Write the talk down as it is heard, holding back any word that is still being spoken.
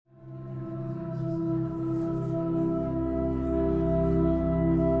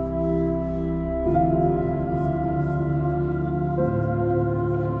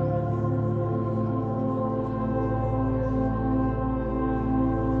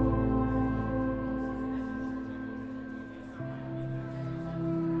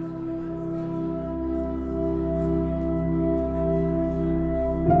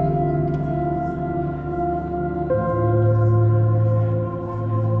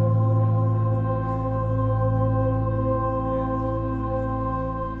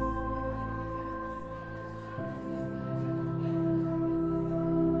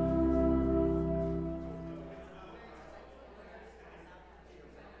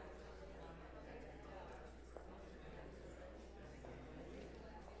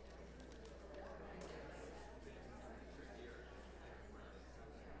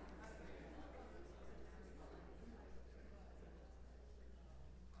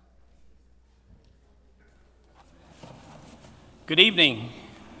Good evening.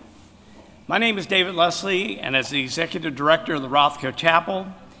 My name is David Leslie, and as the Executive Director of the Rothko Chapel,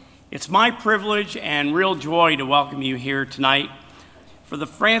 it's my privilege and real joy to welcome you here tonight for the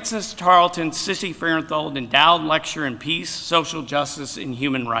Frances Tarleton Sissy Farenthold Endowed Lecture in Peace, Social Justice, and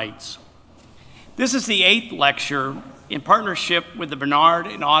Human Rights. This is the 8th lecture in partnership with the Bernard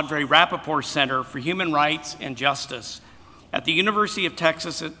and Audrey Rappaport Center for Human Rights and Justice at the University of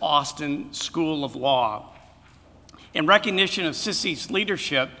Texas at Austin School of Law. In recognition of Sissy's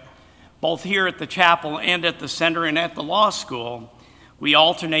leadership, both here at the chapel and at the center and at the law school, we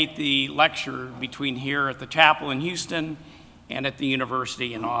alternate the lecture between here at the chapel in Houston and at the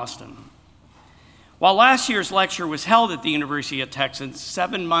university in Austin. While last year's lecture was held at the University of Texas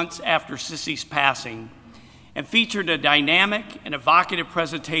 7 months after Sissy's passing and featured a dynamic and evocative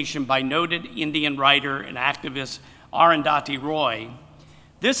presentation by noted Indian writer and activist Arundhati Roy,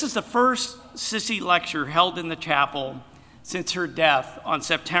 this is the first Sissy lecture held in the chapel since her death on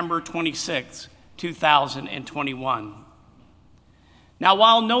September 26, 2021. Now,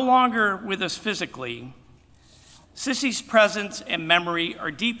 while no longer with us physically, Sissy's presence and memory are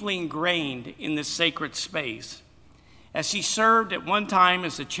deeply ingrained in this sacred space, as she served at one time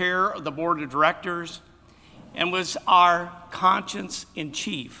as the chair of the board of directors and was our conscience in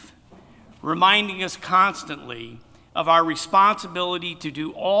chief, reminding us constantly of our responsibility to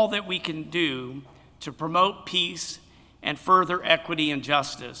do all that we can do to promote peace and further equity and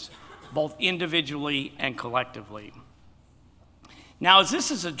justice, both individually and collectively. Now, as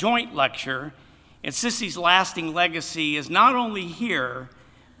this is a joint lecture, and Sissy's lasting legacy is not only here,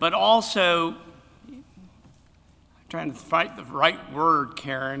 but also, I'm trying to find the right word,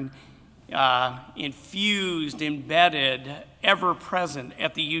 Karen, infused, embedded, ever present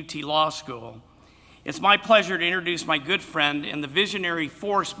at the UT Law School. It's my pleasure to introduce my good friend and the visionary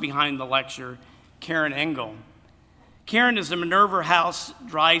force behind the lecture, Karen Engel. Karen is the Minerva House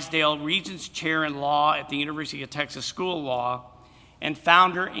Drysdale Regents Chair in Law at the University of Texas School of Law and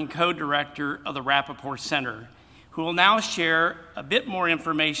founder and co-director of the Rappaport Center, who will now share a bit more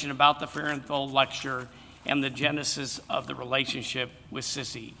information about the Farenthold Lecture and the genesis of the relationship with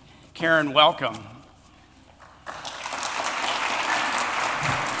Sissy. Karen, welcome.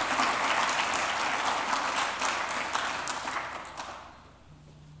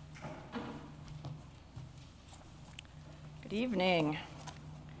 Good evening.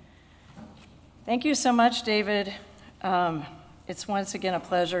 Thank you so much, David. It's once again a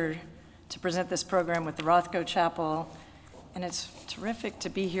pleasure to present this program with the Rothko Chapel, and it's terrific to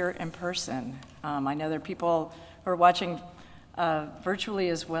be here in person. I know there are people who are watching virtually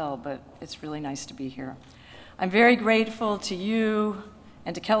as well, but it's really nice to be here. I'm very grateful to you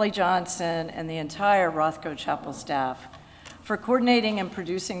and to Kelly Johnson and the entire Rothko Chapel staff for coordinating and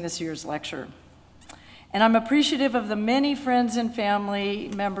producing this year's lecture. And I'm appreciative of the many friends and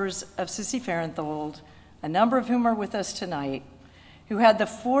family members of Sissy Farenthold, a number of whom are with us tonight, who had the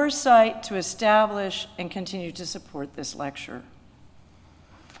foresight to establish and continue to support this lecture.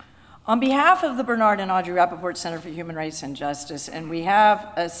 On behalf of the Bernard and Audrey Rappaport Center for Human Rights and Justice, and we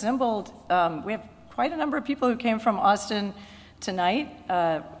have assembled, we have quite a number of people who came from Austin tonight,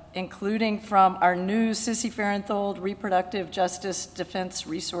 including from our new Sissy Farenthold Reproductive Justice Defense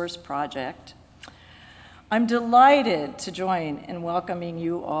Resource Project. I'm delighted to join in welcoming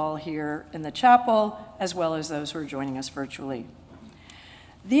you all here in the chapel, as well as those who are joining us virtually.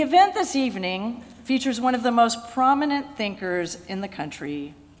 The event this evening features one of the most prominent thinkers in the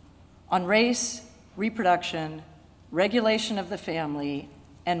country on race, reproduction, regulation of the family,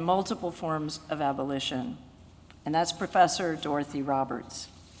 and multiple forms of abolition, and that's Professor Dorothy Roberts.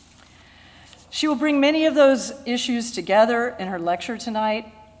 She will bring many of those issues together in her lecture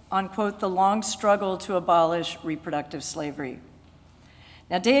tonight on, quote, the long struggle to abolish reproductive slavery.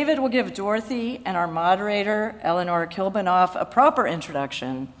 Now, David will give Dorothy and our moderator, Eleanor Kilbanoff, a proper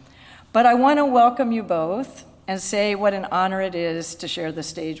introduction, but I want to welcome you both and say what an honor it is to share the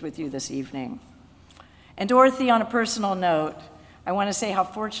stage with you this evening. And Dorothy, on a personal note, I want to say how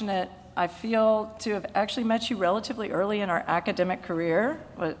fortunate I feel to have actually met you relatively early in our academic career,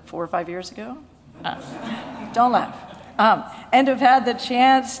 4 or 5 years ago? Don't laugh. And have had the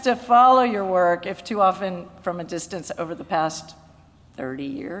chance to follow your work, if too often from a distance, over the past 30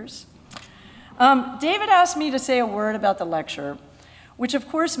 years. David asked me to say a word about the lecture, which of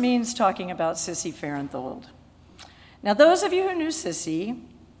course means talking about Sissy Farenthold. Now, those of you who knew Sissy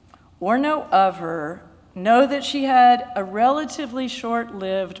or know of her know that she had a relatively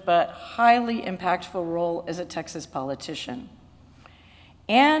short-lived but highly impactful role as a Texas politician,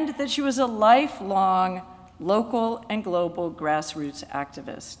 and that she was a lifelong local and global grassroots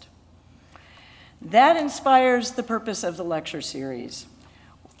activist. That inspires the purpose of the lecture series.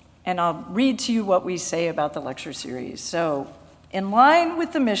 And I'll read to you what we say about the lecture series. So, in line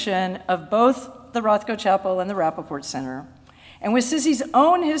with the mission of both the Rothko Chapel and the Rappaport Center, and with Sissy's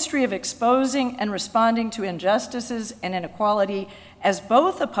own history of exposing and responding to injustices and inequality as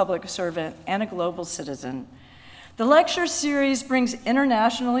both a public servant and a global citizen, the lecture series brings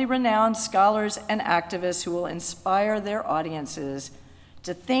internationally renowned scholars and activists who will inspire their audiences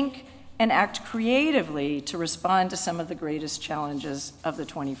to think and act creatively to respond to some of the greatest challenges of the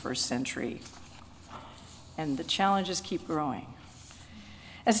 21st century. And the challenges keep growing.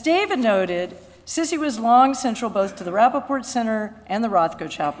 As David noted, Sissy was long central both to the Rappaport Center and the Rothko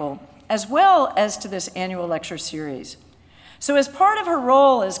Chapel, as well as to this annual lecture series. So as part of her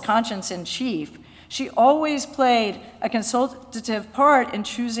role as conscience in chief, she always played a consultative part in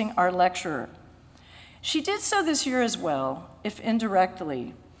choosing our lecturer. She did so this year as well, if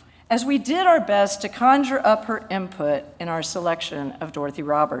indirectly, as we did our best to conjure up her input in our selection of Dorothy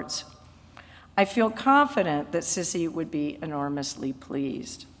Roberts. I feel confident that Sissy would be enormously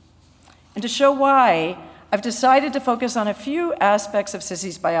pleased. And to show why, I've decided to focus on a few aspects of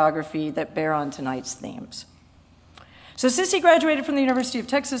Sissy's biography that bear on tonight's themes. So Sissy graduated from the University of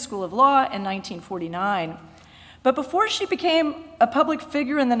Texas School of Law in 1949, but before she became a public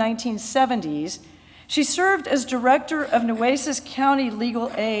figure in the 1970s, she served as director of Nueces County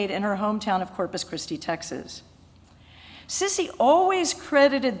Legal Aid in her hometown of Corpus Christi, Texas. Sissy always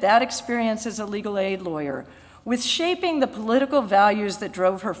credited that experience as a legal aid lawyer with shaping the political values that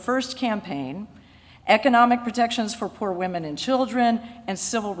drove her first campaign: economic protections for poor women and children, and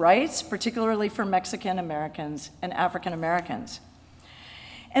civil rights, particularly for Mexican Americans and African Americans.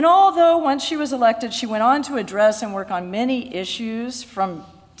 And although once she was elected, she went on to address and work on many issues, from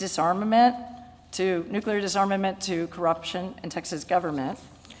disarmament to nuclear disarmament to corruption in Texas government,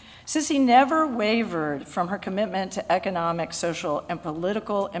 Sissy never wavered from her commitment to economic, social, and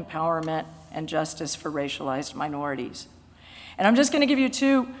political empowerment and justice for racialized minorities. And I'm just going to give you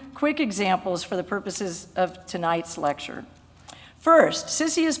two quick examples for the purposes of tonight's lecture. First,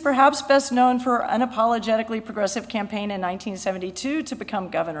 Sissy is perhaps best known for her unapologetically progressive campaign in 1972 to become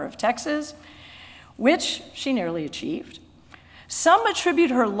governor of Texas, which she nearly achieved. Some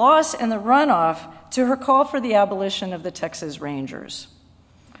attribute her loss in the runoff to her call for the abolition of the Texas Rangers,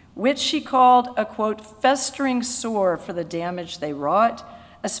 which she called a, quote, festering sore for the damage they wrought,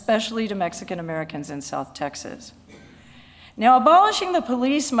 especially to Mexican Americans in South Texas. Now, abolishing the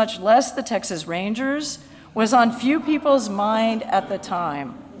police, much less the Texas Rangers, was on few people's mind at the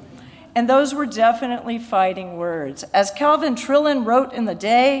time. And those were definitely fighting words. As Calvin Trillin wrote in The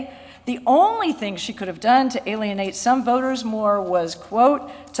Day, the only thing she could have done to alienate some voters more was,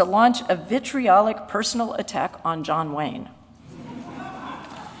 quote, to launch a vitriolic personal attack on John Wayne.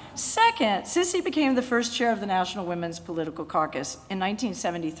 Second, Sissy became the first chair of the National Women's Political Caucus in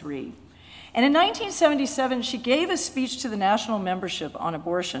 1973. And in 1977, she gave a speech to the national membership on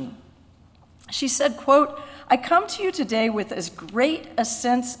abortion. She said, quote, I come to you today with as great a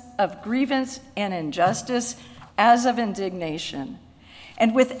sense of grievance and injustice as of indignation,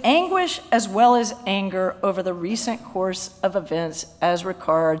 and with anguish as well as anger over the recent course of events as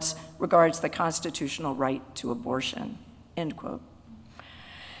regards the constitutional right to abortion, end quote.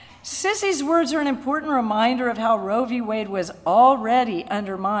 Sissy's words are an important reminder of how Roe v. Wade was already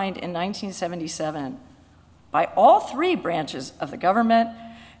undermined in 1977 by all three branches of the government,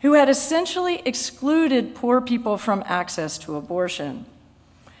 who had essentially excluded poor people from access to abortion.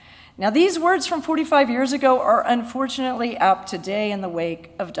 Now, these words from 45 years ago are unfortunately apt today in the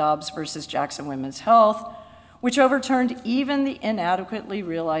wake of Dobbs versus Jackson Women's Health, which overturned even the inadequately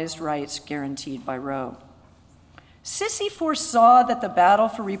realized rights guaranteed by Roe. Sissy foresaw that the battle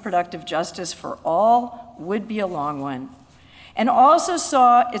for reproductive justice for all would be a long one, and also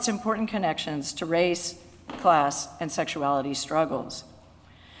saw its important connections to race, class, and sexuality struggles.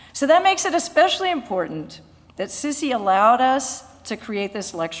 So that makes it especially important that Sissy allowed us to create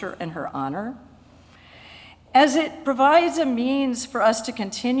this lecture in her honor, as it provides a means for us to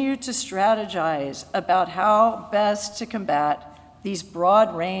continue to strategize about how best to combat these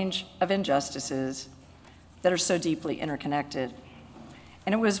broad range of injustices that are so deeply interconnected.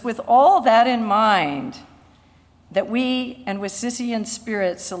 And it was with all that in mind that we, and with Sissy in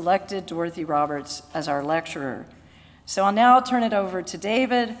spirit, selected Dorothy Roberts as our lecturer. So I'll now turn it over to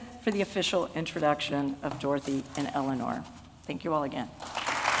David for the official introduction of Dorothy and Eleanor. Thank you all again.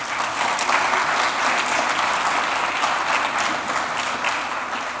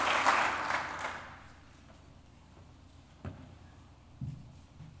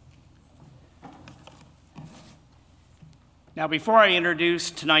 Now, before I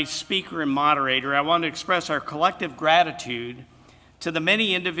introduce tonight's speaker and moderator, I want to express our collective gratitude to the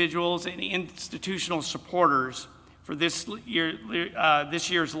many individuals and institutional supporters for this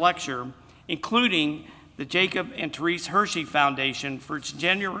year's lecture, including the Jacob and Therese Hershey Foundation for its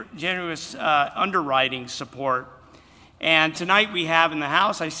generous underwriting support. And tonight we have in the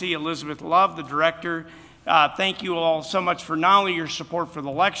house, I see Elizabeth Love, the director. Thank you all so much for not only your support for the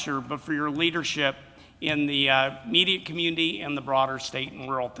lecture, but for your leadership in the media community and the broader state and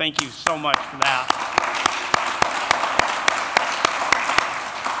world. Thank you so much for that.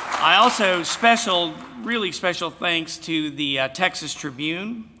 I also really special thanks to the Texas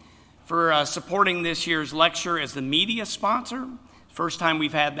Tribune for supporting this year's lecture as the media sponsor. First time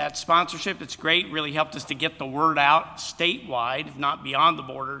we've had that sponsorship. It's great, really helped us to get the word out statewide, if not beyond the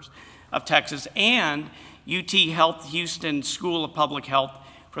borders of Texas, and UT Health Houston School of Public Health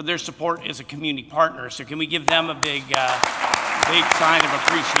for their support as a community partner. So can we give them a big sign of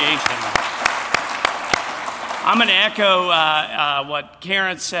appreciation? I'm going to echo what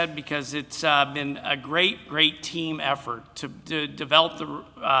Karen said because it's been a great team effort to develop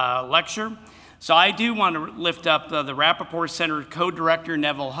the lecture. So I do want to lift up the Rappaport Center co-director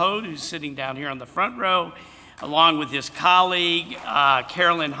Neville Hode, who's sitting down here on the front row, along with his colleague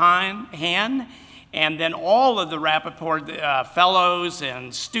Carolyn Han, and then all of the Rappaport fellows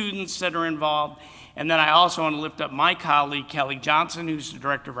and students that are involved. And then I also want to lift up my colleague, Kelly Johnson, who's the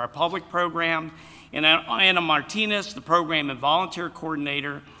director of our public program, and Anna Martinez, the program and volunteer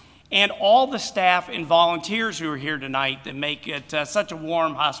coordinator, and all the staff and volunteers who are here tonight that make it such a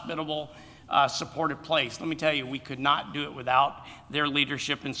warm, hospitable, supportive place. Let me tell you, we could not do it without their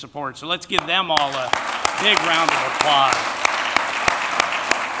leadership and support. So let's give them all a big round of applause.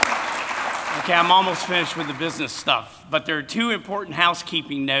 Okay, I'm almost finished with the business stuff, but there are two important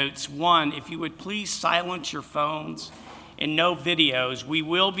housekeeping notes. One, if you would please silence your phones and no videos. We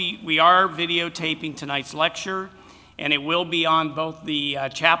are videotaping tonight's lecture, and it will be on both the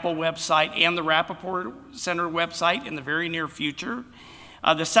chapel website and the Rappaport Center website in the very near future.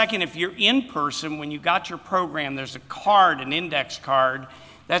 The second, if you're in person, when you got your program, there's a card, an index card,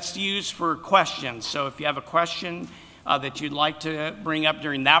 that's used for questions. So if you have a question that you'd like to bring up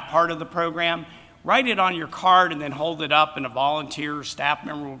during that part of the program, write it on your card and then hold it up, and a volunteer or staff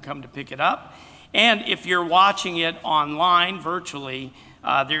member will come to pick it up. And if you're watching it online, virtually,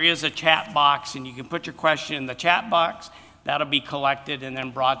 there is a chat box, and you can put your question in the chat box. That'll be collected and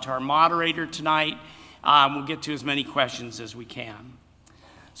then brought to our moderator tonight. We'll get to as many questions as we can.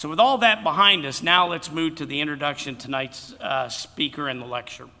 So with all that behind us, now let's move to the introduction to tonight's speaker and the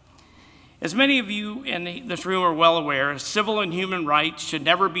lecture. As many of you in this room are well aware, civil and human rights should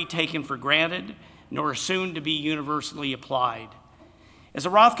never be taken for granted, nor soon to be universally applied. As the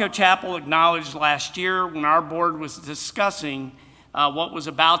Rothko Chapel acknowledged last year when our board was discussing what was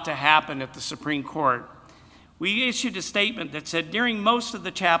about to happen at the Supreme Court, we issued a statement that said, during most of the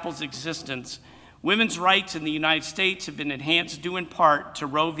chapel's existence, women's rights in the United States have been enhanced due in part to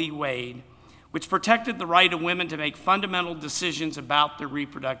Roe v. Wade, which protected the right of women to make fundamental decisions about their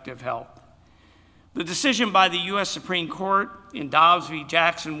reproductive health. The decision by the U.S. Supreme Court in Dobbs v.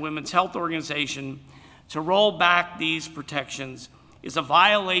 Jackson Women's Health Organization to roll back these protections is a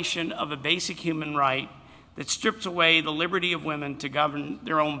violation of a basic human right that strips away the liberty of women to govern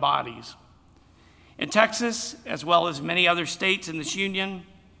their own bodies. In Texas, as well as many other states in this union,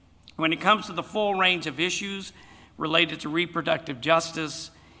 when it comes to the full range of issues related to reproductive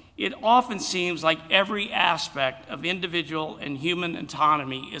justice, it often seems like every aspect of individual and human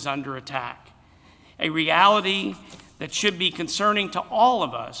autonomy is under attack, a reality that should be concerning to all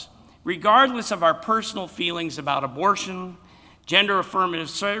of us, regardless of our personal feelings about abortion, gender-affirmative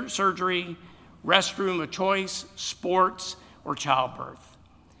surgery, restroom of choice, sports, or childbirth.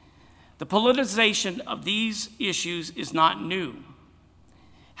 The politicization of these issues is not new.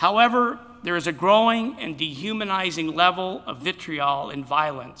 However, there is a growing and dehumanizing level of vitriol and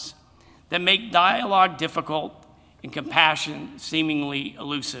violence that make dialogue difficult and compassion seemingly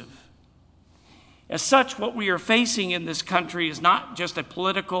elusive. As such, what we are facing in this country is not just a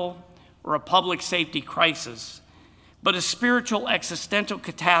political or a public safety crisis, but a spiritual existential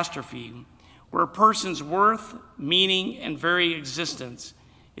catastrophe where a person's worth, meaning, and very existence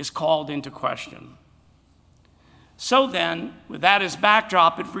is called into question. So then, with that as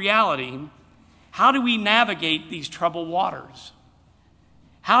backdrop and reality, how do we navigate these troubled waters?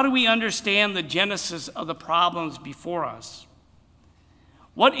 How do we understand the genesis of the problems before us?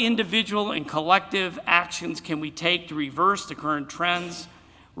 What individual and collective actions can we take to reverse the current trends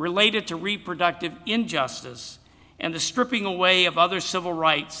related to reproductive injustice and the stripping away of other civil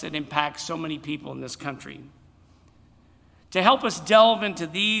rights that impact so many people in this country? To help us delve into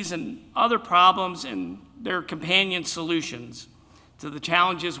these and other problems and their companion solutions to the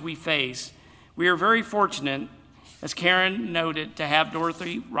challenges we face, we are very fortunate, as Karen noted, to have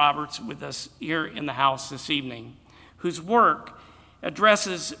Dorothy Roberts with us here in the house this evening, whose work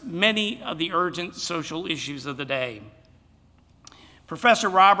addresses many of the urgent social issues of the day. Professor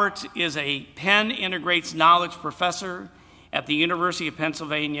Roberts is a Penn Integrates Knowledge professor at the University of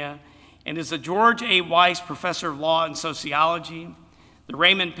Pennsylvania and is a George A. Weiss Professor of Law and Sociology, the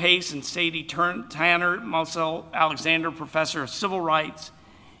Raymond Pace and Sadie Tanner Mosel Alexander Professor of Civil Rights,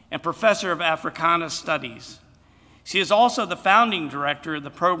 and Professor of Africana Studies. She is also the founding director of the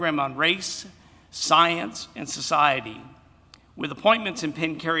program on race, science, and society, with appointments in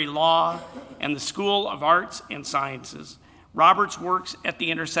Penn Cary Law and the School of Arts and Sciences. Roberts works at the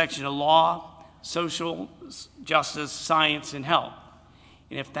intersection of law, social justice, science, and health.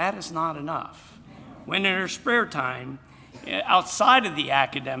 And if that is not enough, when in her spare time, outside of the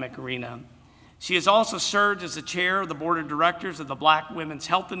academic arena, she has also served as the chair of the board of directors of the Black Women's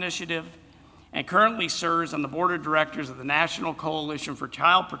Health Initiative and currently serves on the board of directors of the National Coalition for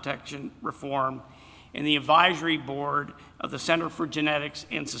Child Protection Reform and the advisory board of the Center for Genetics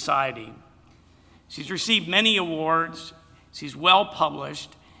and Society. She's received many awards. She's well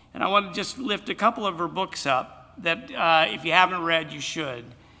published, and I want to just lift a couple of her books up that if you haven't read, you should.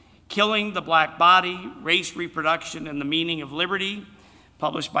 Killing the Black Body, Race, Reproduction, and the Meaning of Liberty,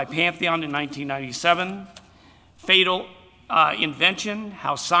 published by Pantheon in 1997. Fatal Invention,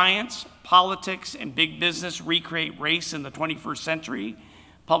 How Science, Politics, and Big Business Recreate Race in the 21st Century,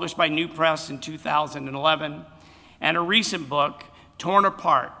 published by New Press in 2011. And a recent book, Torn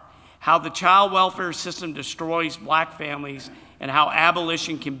Apart, How the Child Welfare System Destroys Black Families and How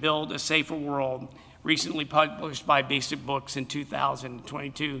Abolition Can Build a Safer World, recently published by Basic Books in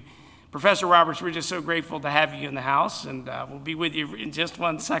 2022. Professor Roberts, we're just so grateful to have you in the house, and we'll be with you in just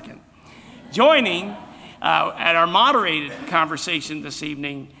 1 second. Joining at our moderated conversation this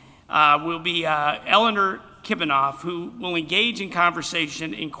evening will be Eleanor Kibanoff, who will engage in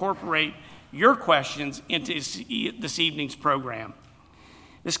conversation, incorporate your questions into this evening's program.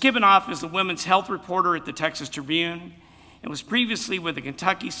 Ms. Kibanoff is the women's health reporter at the Texas Tribune and was previously with the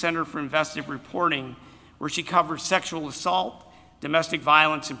Kentucky Center for Investigative Reporting, where she covered sexual assault, domestic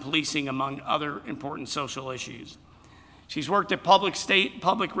violence, and policing, among other important social issues. She's worked at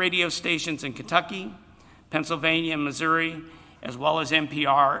public radio stations in Kentucky, Pennsylvania, and Missouri, as well as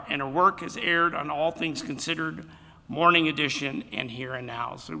NPR, and her work has aired on All Things Considered, Morning Edition, and Here and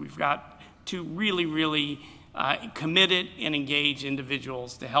Now. So we've got two really committed and engaged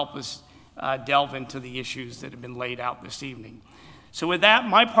individuals to help us delve into the issues that have been laid out this evening. So with that,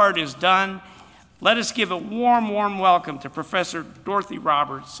 my part is done. Let us give a warm welcome to Professor Dorothy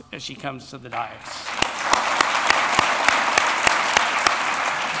Roberts as she comes to the dais.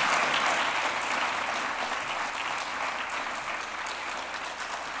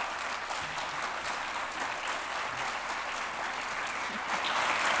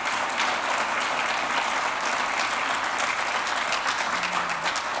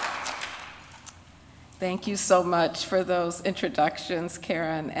 Thank you so much for those introductions,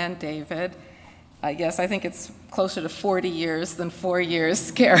 Karen and David. Yes, I think it's closer to 40 years than 4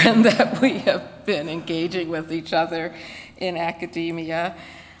 years, Karen, that we have been engaging with each other in academia.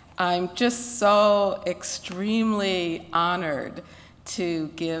 I'm just so extremely honored to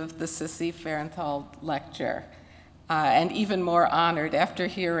give the Sissy Farenthold lecture, and even more honored after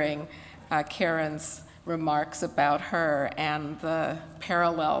hearing Karen's remarks about her and the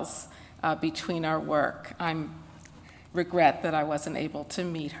parallels between our work. I regret that I wasn't able to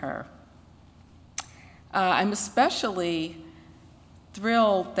meet her. I'm especially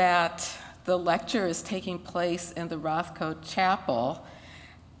thrilled that the lecture is taking place in the Rothko Chapel,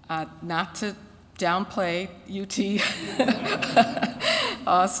 not to downplay UT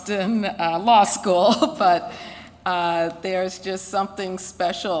Austin Law School, but there's just something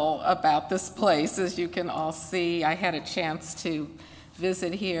special about this place, as you can all see. I had a chance to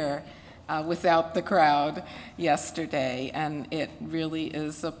visit here without the crowd yesterday, and it really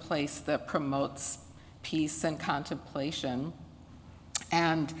is a place that promotes peace and contemplation.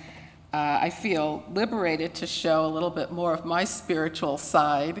 And I feel liberated to show a little bit more of my spiritual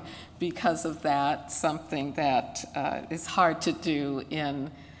side because of that, something that is hard to do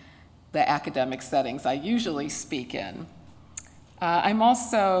in the academic settings I usually speak in. I'm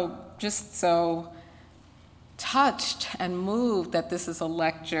also just so touched and moved that this is a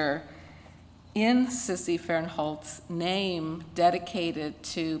lecture in Sissy Farenthold's name dedicated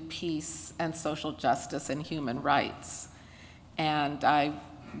to peace and social justice and human rights. And I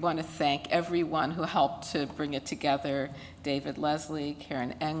want to thank everyone who helped to bring it together. David Leslie,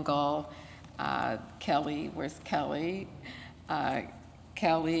 Karen Engel, Kelly, where's Kelly?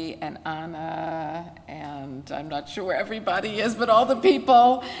 Kelly and Anna, and I'm not sure where everybody is, but all the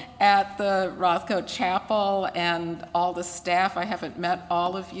people at the Rothko Chapel and all the staff. I haven't met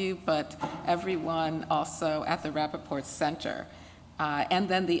all of you, but everyone also at the Rappaport Center. And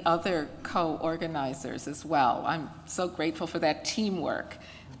then the other co-organizers as well. I'm so grateful for that teamwork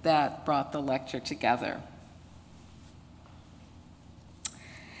that brought the lecture together.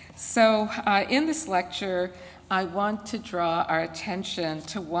 So in this lecture, I want to draw our attention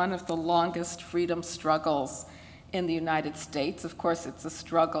to one of the longest freedom struggles in the United States. Of course, it's a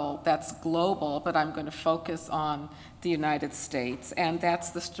struggle that's global, but I'm going to focus on the United States, and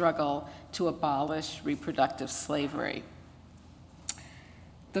that's the struggle to abolish reproductive slavery.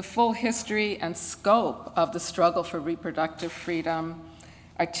 The full history and scope of the struggle for reproductive freedom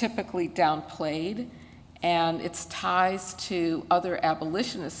are typically downplayed, and its ties to other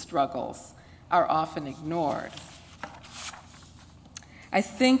abolitionist struggles are often ignored. I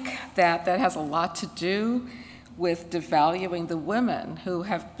think that has a lot to do with devaluing the women who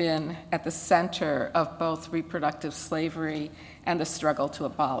have been at the center of both reproductive slavery and the struggle to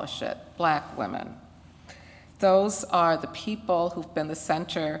abolish it, Black women. Those are the people who've been the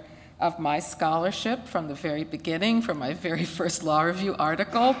center of my scholarship from the very beginning, from my very first law review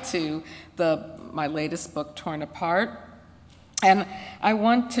article to my latest book, Torn Apart. And I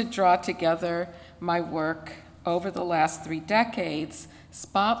want to draw together my work over the last 3 decades,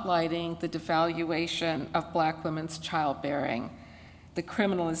 spotlighting the devaluation of Black women's childbearing, the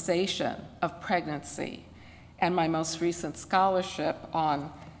criminalization of pregnancy, and my most recent scholarship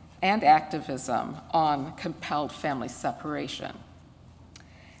on and activism on compelled family separation.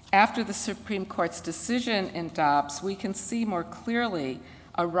 After the Supreme Court's decision in Dobbs, we can see more clearly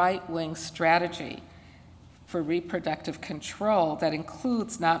a right-wing strategy for reproductive control that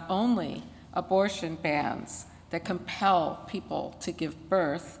includes not only abortion bans that compel people to give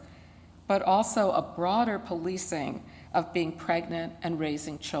birth, but also a broader policing of being pregnant and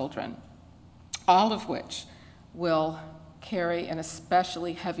raising children, all of which will carry an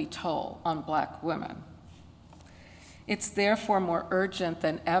especially heavy toll on Black women. It's therefore more urgent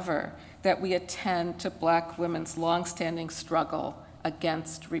than ever that we attend to Black women's longstanding struggle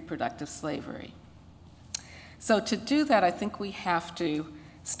against reproductive slavery. So to do that, I think we have to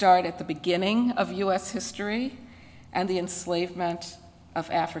start at the beginning of U.S. history and the enslavement of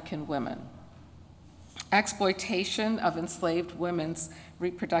African women. Exploitation of enslaved women's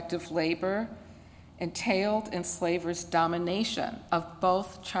reproductive labor entailed enslavers' domination of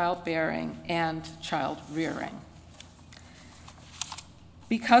both childbearing and child rearing.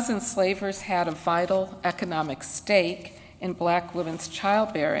 Because enslavers had a vital economic stake in Black women's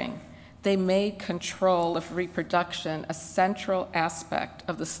childbearing, they made control of reproduction a central aspect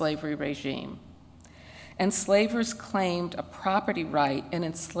of the slavery regime. Enslavers claimed a property right in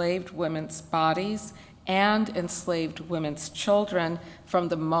enslaved women's bodies and enslaved women's children from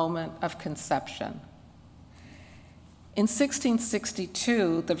the moment of conception. In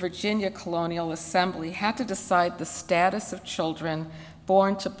 1662, the Virginia Colonial Assembly had to decide the status of children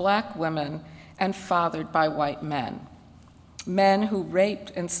born to Black women and fathered by white men, men who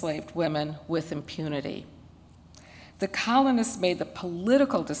raped enslaved women with impunity. The colonists made the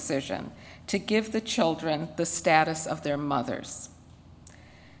political decision to give the children the status of their mothers.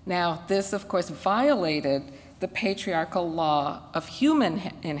 Now, this, of course, violated the patriarchal law of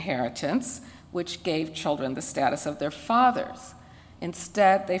human inheritance, which gave children the status of their fathers.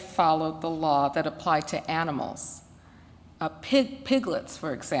 Instead, they followed the law that applied to animals. Piglets,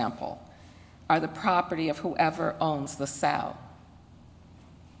 for example, are the property of whoever owns the sow.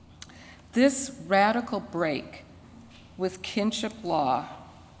 This radical break with kinship law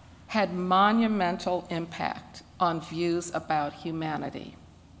had monumental impact on views about humanity.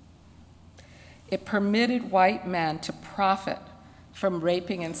 It permitted white men to profit from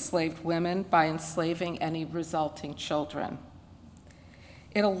raping enslaved women by enslaving any resulting children.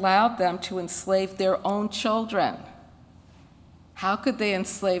 It allowed them to enslave their own children. How could they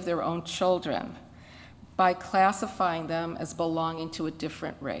enslave their own children? By classifying them as belonging to a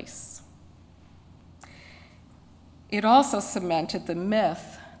different race. It also cemented the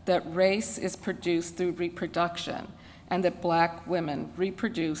myth that race is produced through reproduction and that Black women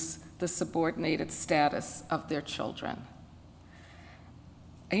reproduce the subordinated status of their children.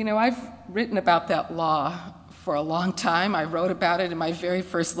 You know, I've written about that law for a long time. I wrote about it in my very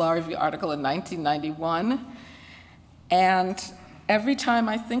first law review article in 1991. And every time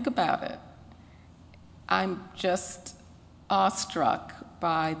I think about it, I'm just awestruck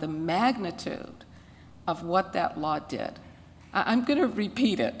by the magnitude of what that law did. I'm going to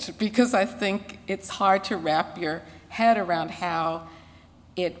repeat it because I think it's hard to wrap your head around how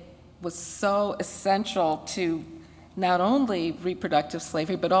it was so essential to not only reproductive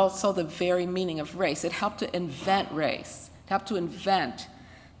slavery, but also the very meaning of race. It helped to invent race. It helped to invent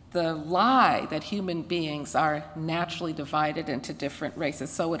the lie that human beings are naturally divided into different races.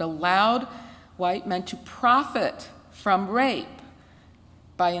 So it allowed white men to profit from rape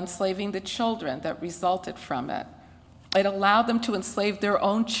by enslaving the children that resulted from it. It allowed them to enslave their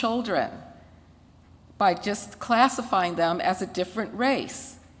own children by just classifying them as a different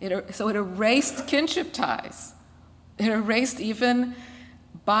race. So it erased kinship ties. It erased even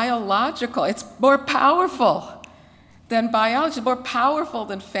biological. It's more powerful than biology, more powerful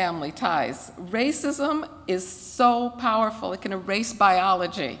than family ties. Racism is so powerful, it can erase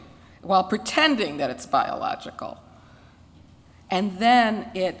biology while pretending that it's biological. And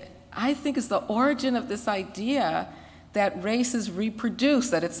then it, I think, is the origin of this idea that race is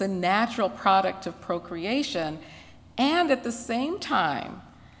reproduced, that it's a natural product of procreation, and at the same time,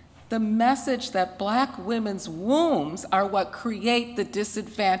 the message that Black women's wombs are what create the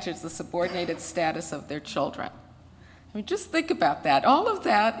disadvantage, the subordinated status of their children. I mean, just think about that. All of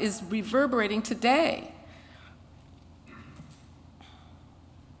that is reverberating today.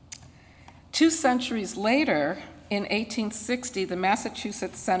 2 centuries later, in 1860, the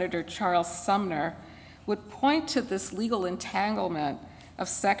Massachusetts Senator Charles Sumner would point to this legal entanglement of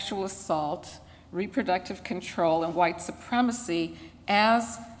sexual assault, reproductive control, and white supremacy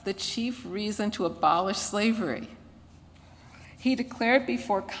as the chief reason to abolish slavery. He declared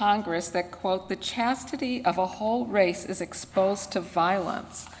before Congress that, quote, "the chastity of a whole race is exposed to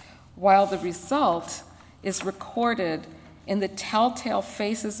violence, while the result is recorded in the telltale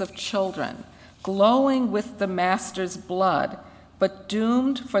faces of children, glowing with the master's blood, but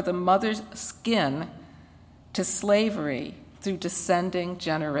doomed for the mother's skin to slavery through descending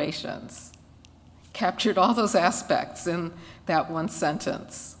generations." Captured all those aspects in that one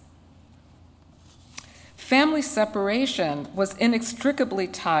sentence. Family separation was inextricably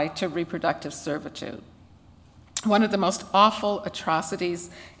tied to reproductive servitude. One of the most awful atrocities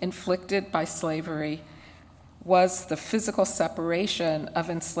inflicted by slavery was the physical separation of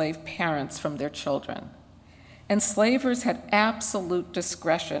enslaved parents from their children. Enslavers had absolute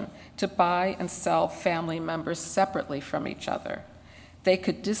discretion to buy and sell family members separately from each other. They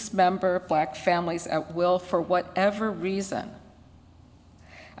could dismember Black families at will for whatever reason.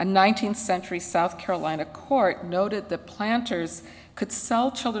 A 19th century South Carolina court noted that planters could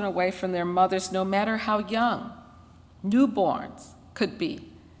sell children away from their mothers no matter how young. Newborns could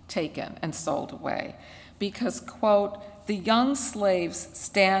be taken and sold away because, quote, "the young slaves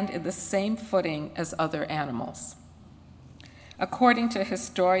stand in the same footing as other animals." According to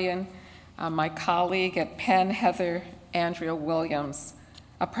historian, my colleague at Penn, Heather Andrea Williams,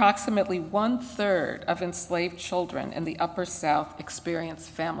 approximately 1/3 of enslaved children in the Upper South experienced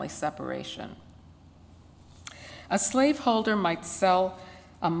family separation. A slaveholder might sell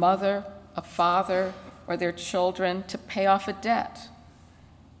a mother, a father, or their children to pay off a debt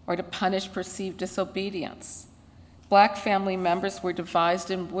or to punish perceived disobedience. Black family members were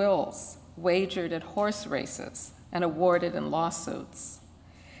devised in wills, wagered at horse races, and awarded in lawsuits.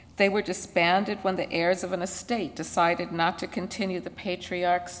 They were disbanded when the heirs of an estate decided not to continue the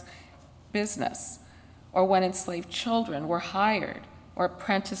patriarch's business, or when enslaved children were hired or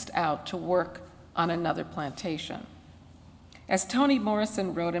apprenticed out to work on another plantation. As Toni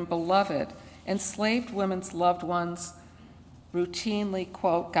Morrison wrote in Beloved, enslaved women's loved ones routinely,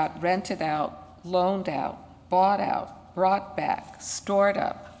 quote, "got rented out, loaned out, bought out, brought back, stored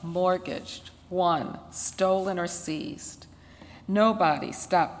up, mortgaged, won, stolen, or seized. Nobody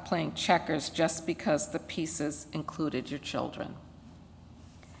stopped playing checkers just because the pieces included your children."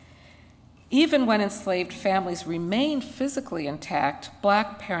 Even when enslaved families remained physically intact,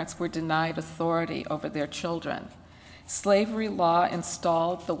 Black parents were denied authority over their children. Slavery law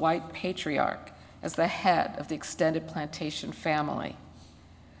installed the white patriarch as the head of the extended plantation family.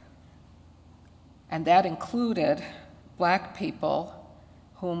 And that included Black people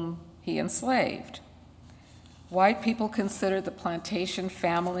whom he enslaved. White people considered the plantation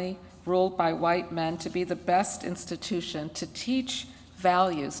family ruled by white men to be the best institution to teach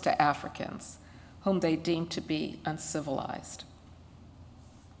values to Africans, whom they deemed to be uncivilized.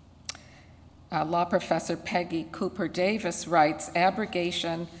 Law professor Peggy Cooper Davis writes,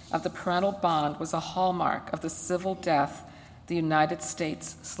 "Abrogation of the parental bond was a hallmark of the civil death the United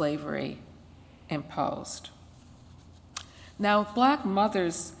States slavery imposed." Now, Black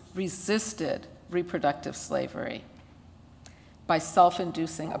mothers resisted reproductive slavery, by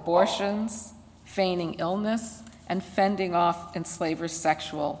self-inducing abortions, feigning illness, and fending off enslavers'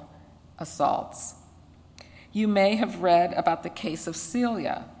 sexual assaults. You may have read about the case of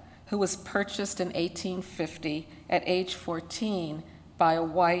Celia, who was purchased in 1850 at age 14 by a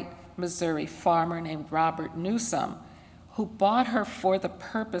white Missouri farmer named Robert Newsom, who bought her for the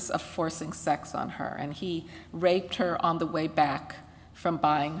purpose of forcing sex on her, and he raped her on the way back from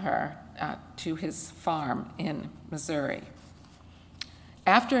buying her to his farm in Missouri.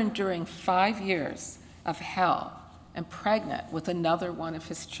 After enduring 5 years of hell and pregnant with another one of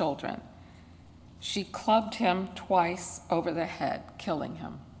his children, she clubbed him twice over the head, killing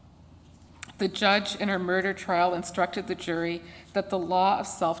him. The judge in her murder trial instructed the jury that the law of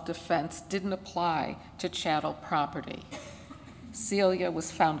self-defense didn't apply to chattel property. Celia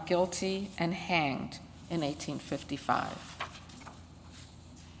was found guilty and hanged in 1855.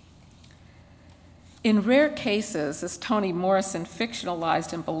 In rare cases, as Toni Morrison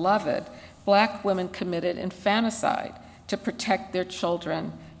fictionalized in Beloved, Black women committed infanticide to protect their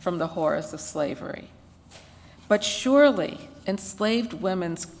children from the horrors of slavery. But surely, enslaved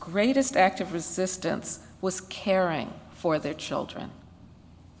women's greatest act of resistance was caring for their children.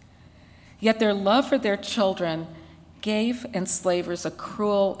 Yet their love for their children gave enslavers a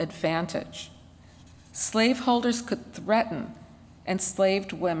cruel advantage. Slaveholders could threaten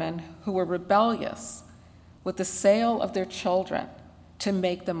enslaved women who were rebellious with the sale of their children to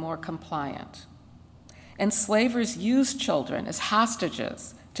make them more compliant. Enslavers used children as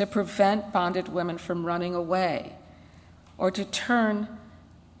hostages to prevent bonded women from running away, or to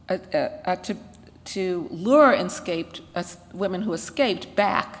lure women who escaped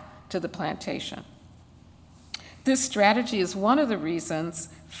back to the plantation. This strategy is one of the reasons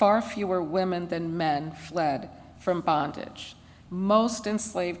far fewer women than men fled from bondage. Most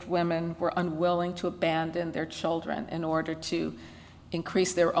enslaved women were unwilling to abandon their children in order to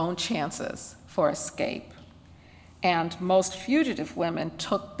increase their own chances for escape. And most fugitive women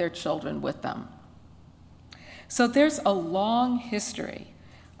took their children with them. So there's a long history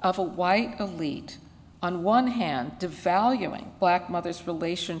of a white elite, on one hand, devaluing Black mothers'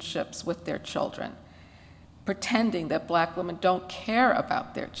 relationships with their children, pretending that Black women don't care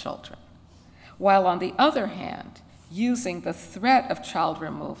about their children, while on the other hand, using the threat of child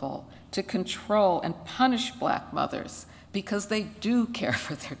removal to control and punish Black mothers because they do care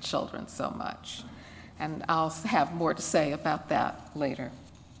for their children so much. And I'll have more to say about that later.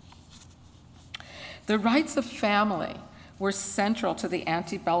 The rights of family were central to the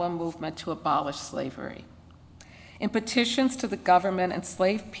antebellum movement to abolish slavery. In petitions to the government,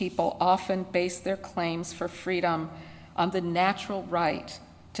 enslaved people often based their claims for freedom on the natural right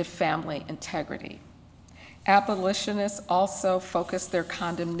to family integrity. Abolitionists also focused their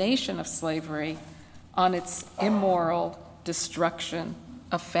condemnation of slavery on its immoral destruction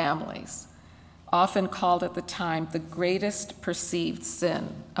of families, often called at the time the greatest perceived sin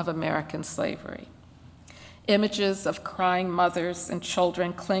of American slavery. Images of crying mothers and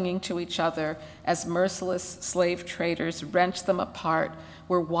children clinging to each other as merciless slave traders wrenched them apart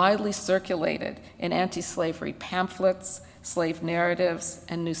were widely circulated in anti-slavery pamphlets, slave narratives,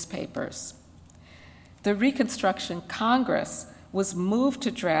 and newspapers. The Reconstruction Congress was moved to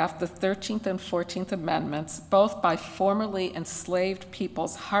draft the 13th and 14th Amendments, both by formerly enslaved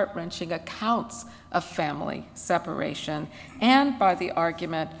people's heart-wrenching accounts of family separation and by the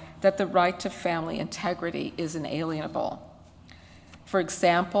argument that the right to family integrity is inalienable. For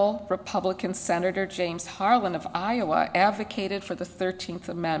example, Republican Senator James Harlan of Iowa advocated for the 13th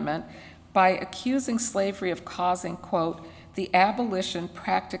Amendment by accusing slavery of causing, quote, the abolition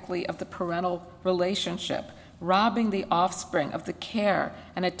practically of the parental relationship, robbing the offspring of the care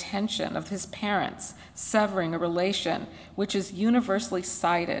and attention of his parents, severing a relation which is universally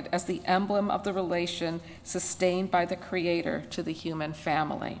cited as the emblem of the relation sustained by the Creator to the human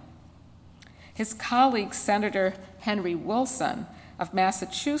family. His colleague, Senator Henry Wilson of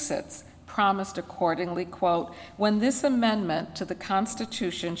Massachusetts, promised accordingly, quote, when this amendment to the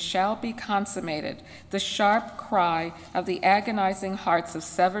Constitution shall be consummated, the sharp cry of the agonizing hearts of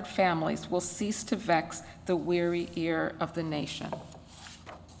severed families will cease to vex the weary ear of the nation.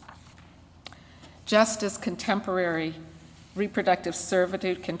 Just as contemporary reproductive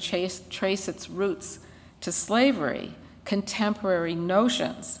servitude can trace its roots to slavery, contemporary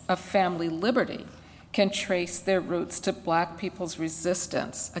notions of family liberty can trace their roots to Black people's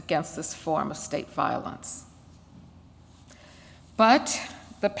resistance against this form of state violence. But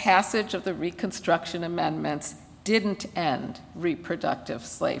the passage of the Reconstruction Amendments didn't end reproductive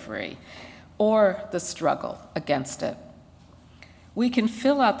slavery or the struggle against it. We can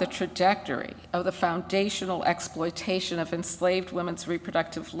fill out the trajectory of the foundational exploitation of enslaved women's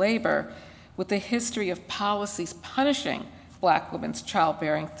reproductive labor with the history of policies punishing Black women's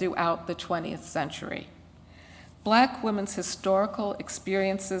childbearing throughout the 20th century. Black women's historical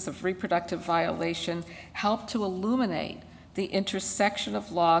experiences of reproductive violation help to illuminate the intersection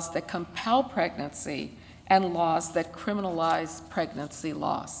of laws that compel pregnancy and laws that criminalize pregnancy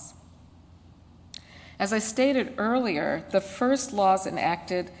loss. As I stated earlier, the first laws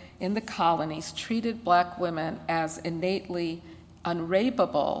enacted in the colonies treated Black women as innately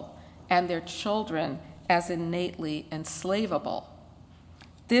unrapeable and their children as innately enslavable.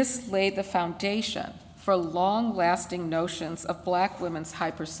 This laid the foundation for long-lasting notions of Black women's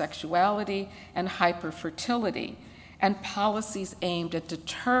hypersexuality and hyperfertility, and policies aimed at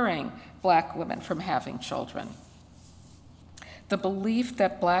deterring Black women from having children. The belief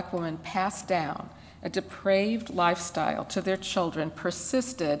that Black women passed down a depraved lifestyle to their children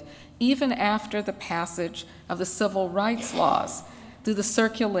persisted even after the passage of the civil rights laws through the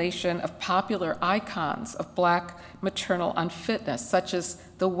circulation of popular icons of Black maternal unfitness, such as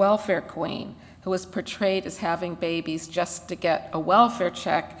the welfare queen, who was portrayed as having babies just to get a welfare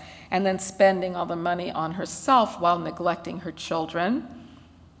check and then spending all the money on herself while neglecting her children,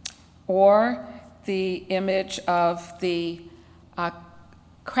 or the image of the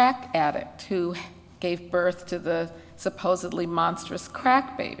crack addict who gave birth to the supposedly monstrous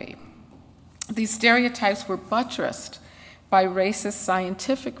crack baby. These stereotypes were buttressed by racist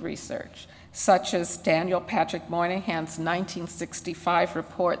scientific research, such as Daniel Patrick Moynihan's 1965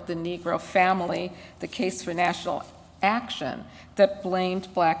 report, The Negro Family, The Case for National Action, that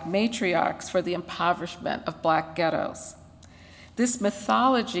blamed Black matriarchs for the impoverishment of Black ghettos. This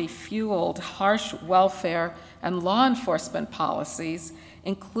mythology fueled harsh welfare and law enforcement policies,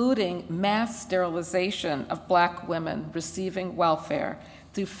 including mass sterilization of Black women receiving welfare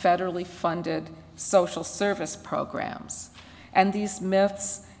through federally funded social service programs. And these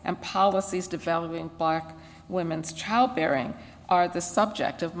myths and policies developing Black women's childbearing are the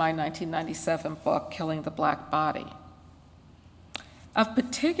subject of my 1997 book, Killing the Black Body. Of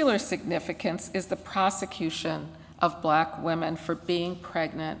particular significance is the prosecution of Black women for being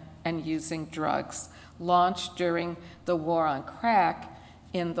pregnant and using drugs, launched during the War on Crack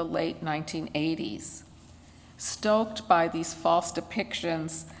in the late 1980s. Stoked by these false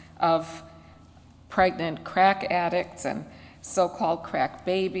depictions of pregnant crack addicts and so-called crack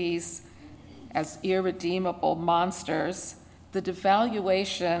babies as irredeemable monsters, the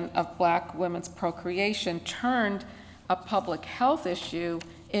devaluation of Black women's procreation turned a public health issue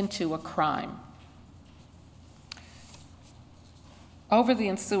into a crime. Over the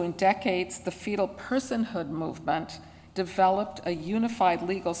ensuing decades, the fetal personhood movement developed a unified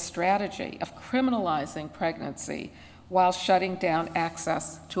legal strategy of criminalizing pregnancy while shutting down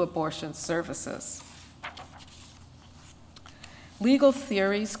access to abortion services. Legal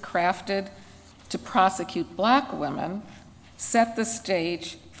theories crafted to prosecute Black women set the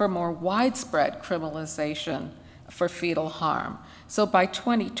stage for more widespread criminalization for fetal harm. So by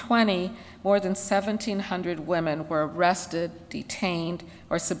 2020, more than 1,700 women were arrested, detained,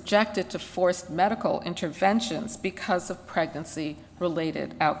 or subjected to forced medical interventions because of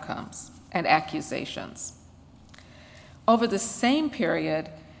pregnancy-related outcomes and accusations. Over the same period,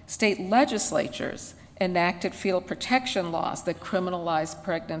 state legislatures enacted fetal protection laws that criminalized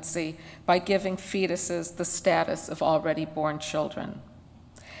pregnancy by giving fetuses the status of already born children.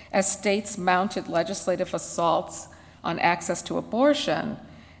 As states mounted legislative assaults on access to abortion,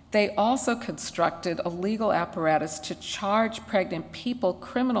 they also constructed a legal apparatus to charge pregnant people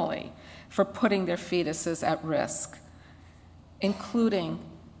criminally for putting their fetuses at risk, including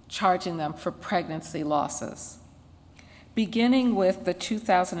charging them for pregnancy losses. Beginning with the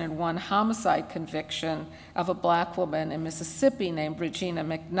 2001 homicide conviction of a Black woman in Mississippi named Regina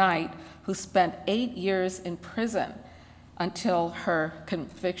McKnight, who spent 8 years in prison until her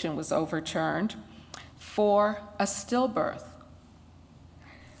conviction was overturned for a stillbirth.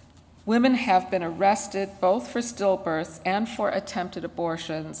 Women have been arrested both for stillbirths and for attempted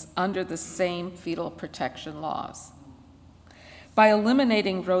abortions under the same fetal protection laws. By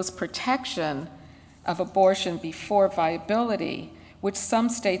eliminating Roe's protection of abortion before viability, which some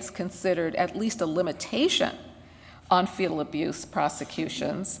states considered at least a limitation on fetal abuse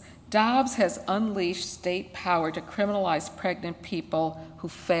prosecutions, Dobbs has unleashed state power to criminalize pregnant people who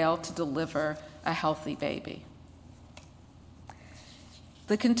fail to deliver a healthy baby.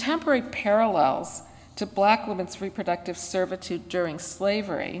 The contemporary parallels to Black women's reproductive servitude during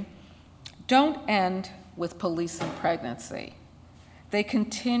slavery don't end with policing pregnancy. They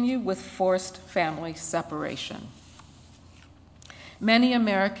continue with forced family separation. Many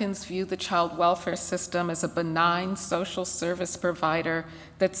Americans view the child welfare system as a benign social service provider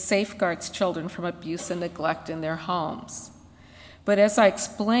that safeguards children from abuse and neglect in their homes. But as I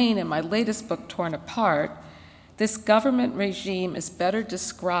explain in my latest book, Torn Apart, this government regime is better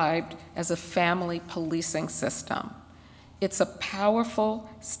described as a family policing system. It's a powerful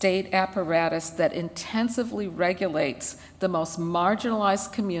state apparatus that intensively regulates the most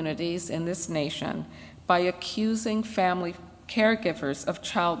marginalized communities in this nation by accusing family caregivers of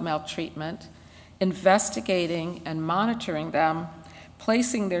child maltreatment, investigating and monitoring them,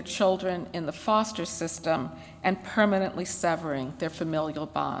 placing their children in the foster system, and permanently severing their familial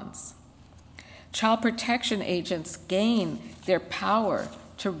bonds. Child protection agents gain their power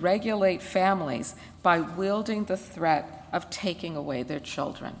to regulate families by wielding the threat of taking away their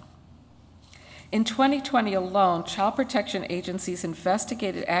children. In 2020 alone, child protection agencies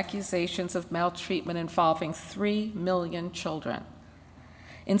investigated accusations of maltreatment involving 3 million children.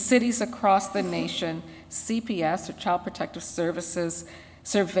 In cities across the nation, CPS, or Child Protective Services,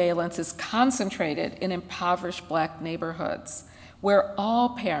 surveillance is concentrated in impoverished Black neighborhoods where all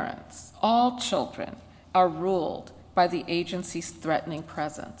parents, all children, are ruled by the agency's threatening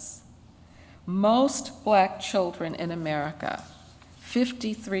presence. Most Black children in America,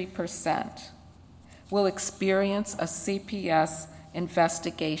 53%, will experience a CPS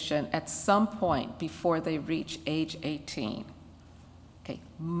investigation at some point before they reach age 18. Okay,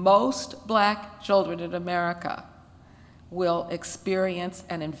 most Black children in America will experience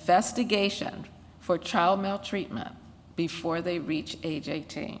an investigation for child maltreatment before they reach age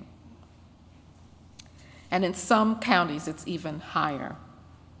 18. And in some counties, it's even higher.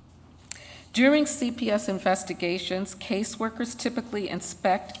 During CPS investigations, caseworkers typically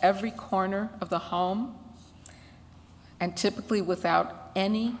inspect every corner of the home, and typically without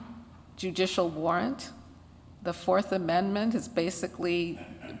any judicial warrant. The Fourth Amendment has basically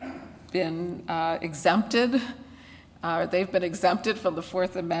been exempted. They've been exempted from the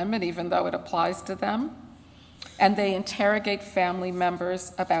Fourth Amendment, even though it applies to them. And they interrogate family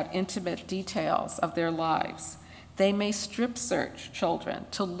members about intimate details of their lives. They may strip search children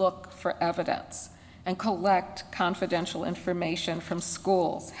to look for evidence and collect confidential information from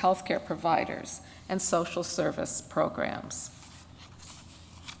schools, healthcare providers, and social service programs.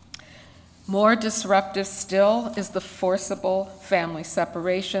 More disruptive still is the forcible family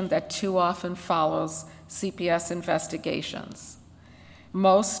separation that too often follows CPS investigations.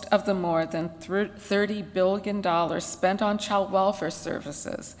 Most of the more than $30 billion spent on child welfare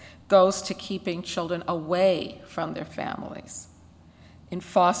services goes to keeping children away from their families, in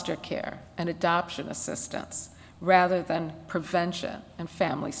foster care and adoption assistance, rather than prevention and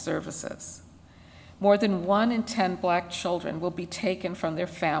family services. More than 1 in 10 Black children will be taken from their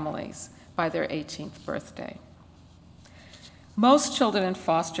families by their 18th birthday. Most children in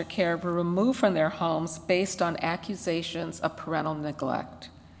foster care were removed from their homes based on accusations of parental neglect,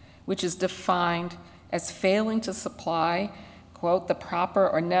 which is defined as failing to supply, quote, the proper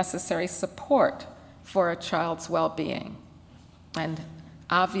or necessary support for a child's well-being. And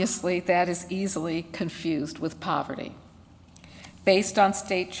obviously, that is easily confused with poverty. Based on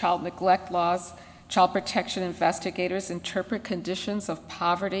state child neglect laws, child protection investigators interpret conditions of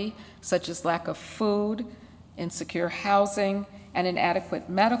poverty, such as lack of food, insecure housing, and inadequate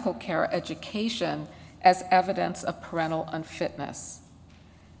medical care education, as evidence of parental unfitness.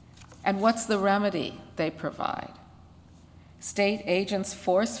 And what's the remedy they provide? State agents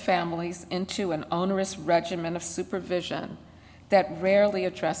force families into an onerous regimen of supervision that rarely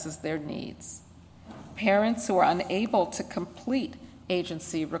addresses their needs. Parents who are unable to complete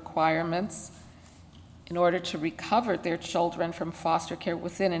agency requirements in order to recover their children from foster care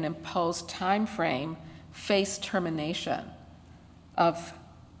within an imposed time frame face termination of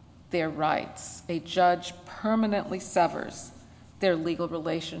their rights. A judge permanently severs their legal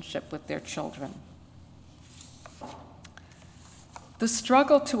relationship with their children. The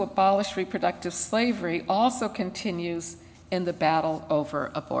struggle to abolish reproductive slavery also continues in the battle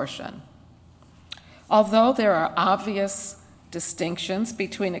over abortion. Although there are obvious distinctions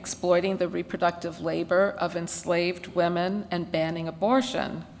between exploiting the reproductive labor of enslaved women and banning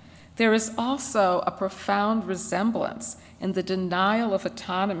abortion, there is also a profound resemblance in the denial of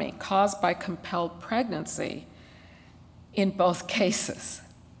autonomy caused by compelled pregnancy in both cases.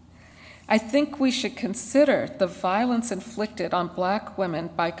 I think we should consider the violence inflicted on Black women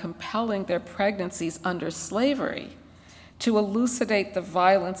by compelling their pregnancies under slavery to elucidate the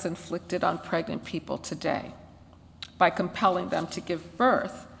violence inflicted on pregnant people today by compelling them to give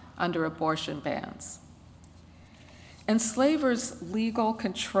birth under abortion bans. Enslavers' legal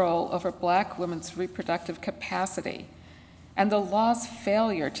control over Black women's reproductive capacity and the law's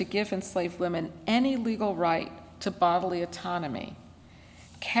failure to give enslaved women any legal right to bodily autonomy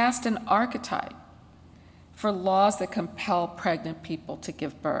cast an archetype for laws that compel pregnant people to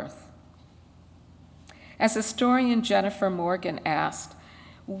give birth. As historian Jennifer Morgan asked,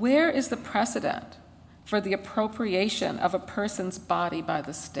 where is the precedent for the appropriation of a person's body by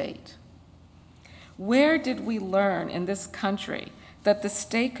the state? Where did we learn in this country that the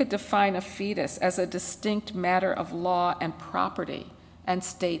state could define a fetus as a distinct matter of law and property and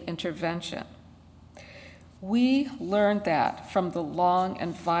state intervention? We learned that from the long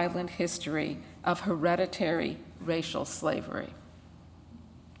and violent history of hereditary racial slavery.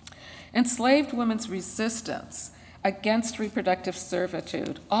 Enslaved women's resistance against reproductive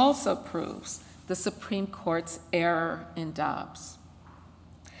servitude also proves the Supreme Court's error in Dobbs.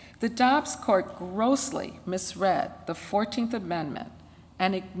 The Dobbs Court grossly misread the 14th Amendment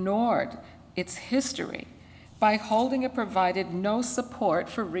and ignored its history by holding it provided no support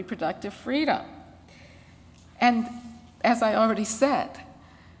for reproductive freedom. And as I already said,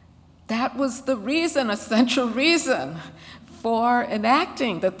 that was the reason, a central reason, for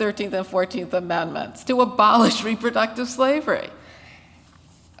enacting the 13th and 14th Amendments to abolish reproductive slavery.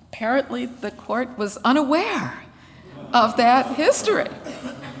 Apparently, the court was unaware of that history.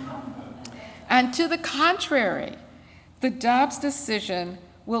 And to the contrary, the Dobbs decision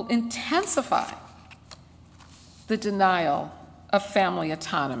will intensify the denial of family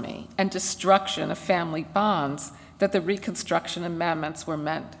autonomy and destruction of family bonds that the Reconstruction Amendments were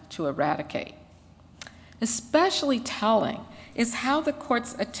meant to eradicate. Especially telling is how the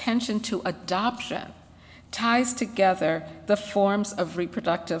court's attention to adoption ties together the forms of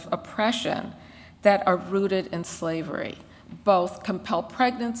reproductive oppression that are rooted in slavery, both compelled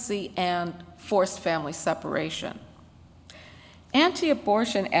pregnancy and forced family separation.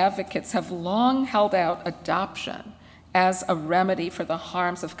 Anti-abortion advocates have long held out adoption as a remedy for the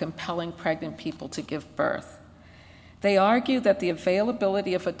harms of compelling pregnant people to give birth. They argue that the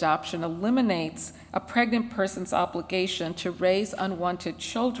availability of adoption eliminates a pregnant person's obligation to raise unwanted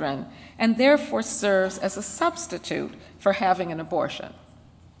children and therefore serves as a substitute for having an abortion.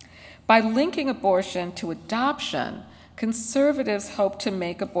 By linking abortion to adoption, conservatives hope to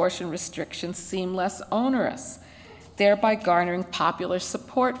make abortion restrictions seem less onerous, thereby garnering popular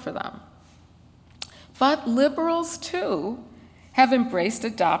support for them. But liberals, too, have embraced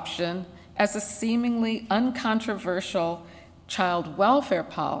adoption as a seemingly uncontroversial child welfare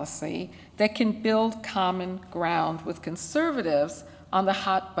policy that can build common ground with conservatives on the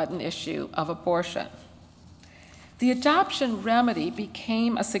hot-button issue of abortion. The adoption remedy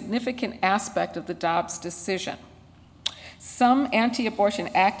became a significant aspect of the Dobbs decision. Some anti-abortion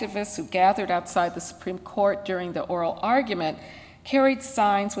activists who gathered outside the Supreme Court during the oral argument carried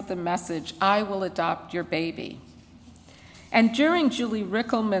signs with the message, "I will adopt your baby." And during Julie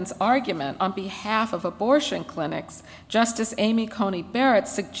Rickleman's argument on behalf of abortion clinics, Justice Amy Coney Barrett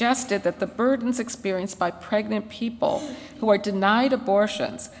suggested that the burdens experienced by pregnant people who are denied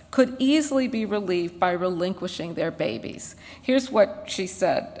abortions could easily be relieved by relinquishing their babies. Here's what she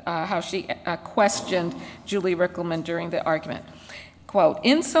said, how she questioned Julie Rickleman during the argument. Quote,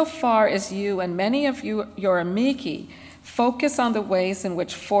 "Insofar as you and many of your amici focus on the ways in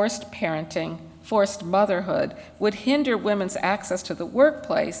which forced parenting, forced motherhood would hinder women's access to the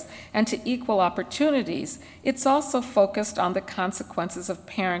workplace and to equal opportunities, it's also focused on the consequences of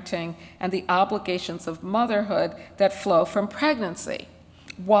parenting and the obligations of motherhood that flow from pregnancy.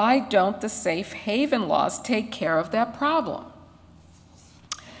 Why don't the safe haven laws take care of that problem?"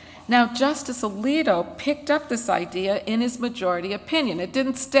 Now, Justice Alito picked up this idea in his majority opinion. It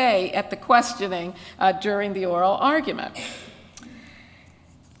didn't stay at the questioning during the oral argument.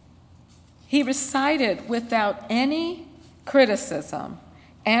 He recited without any criticism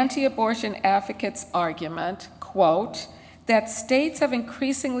anti-abortion advocates' argument, quote, that states have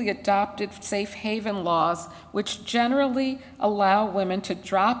increasingly adopted safe haven laws which generally allow women to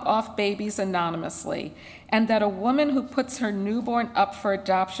drop off babies anonymously, and that a woman who puts her newborn up for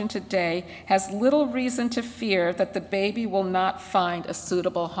adoption today has little reason to fear that the baby will not find a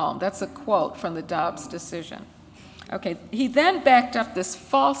suitable home. That's a quote from the Dobbs decision. Okay, he then backed up this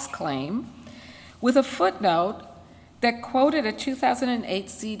false claim with a footnote that quoted a 2008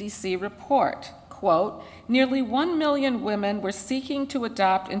 CDC report, quote, "Nearly 1 million women were seeking to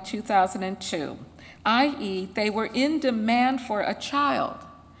adopt in 2002, i.e., they were in demand for a child,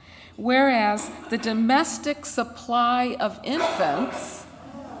 whereas the domestic supply of infants,"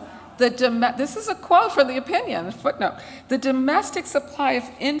 this is a quote from the opinion, footnote, "the domestic supply of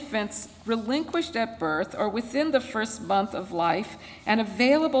infants relinquished at birth or within the first month of life and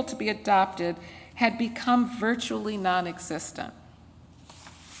available to be adopted had become virtually non-existent.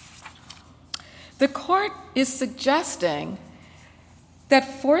 The court is suggesting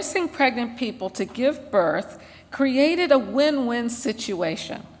that forcing pregnant people to give birth created a win-win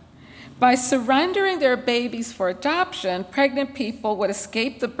situation. By surrendering their babies for adoption, pregnant people would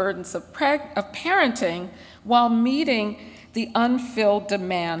escape the burdens of parenting while meeting the unfilled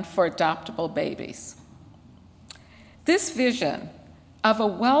demand for adoptable babies. This vision of a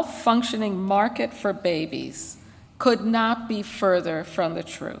well-functioning market for babies could not be further from the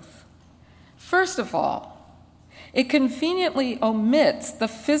truth. First of all, it conveniently omits the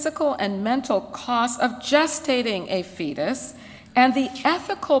physical and mental costs of gestating a fetus and the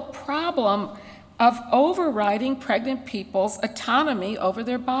ethical problem of overriding pregnant people's autonomy over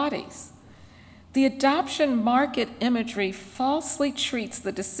their bodies. The adoption market imagery falsely treats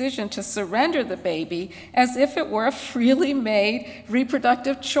the decision to surrender the baby as if it were a freely made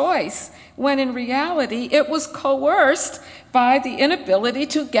reproductive choice, when in reality it was coerced by the inability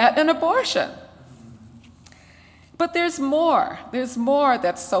to get an abortion. But there's more. There's more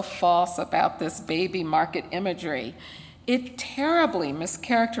that's so false about this baby market imagery. It terribly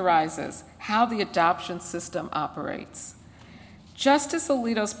mischaracterizes how the adoption system operates. Justice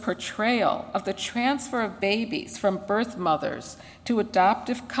Alito's portrayal of the transfer of babies from birth mothers to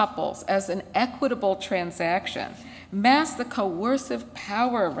adoptive couples as an equitable transaction masks the coercive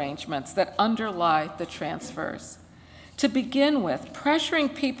power arrangements that underlie the transfers. To begin with,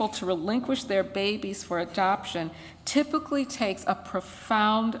 pressuring people to relinquish their babies for adoption typically takes a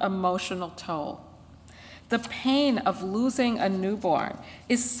profound emotional toll. The pain of losing a newborn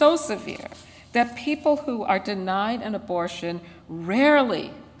is so severe that people who are denied an abortion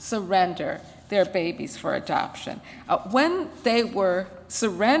rarely surrender their babies for adoption. When they were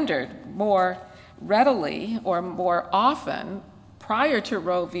surrendered more readily or more often prior to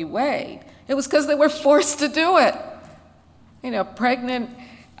Roe v. Wade, it was because they were forced to do it. Pregnant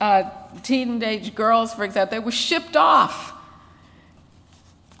teenage girls, for example, they were shipped off.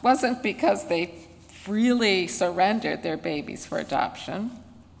 It wasn't because they freely surrendered their babies for adoption.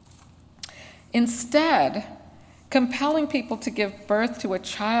 Instead, compelling people to give birth to a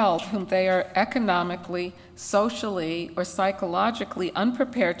child whom they are economically, socially, or psychologically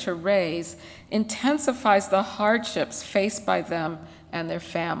unprepared to raise intensifies the hardships faced by them and their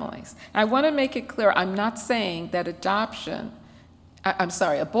families. I want to make it clear, I'm not saying that abortion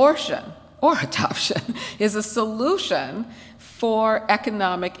or adoption is a solution for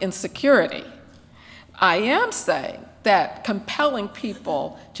economic insecurity. I am saying that compelling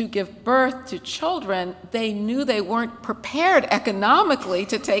people to give birth to children they knew they weren't prepared economically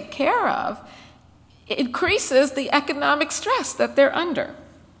to take care of increases the economic stress that they're under.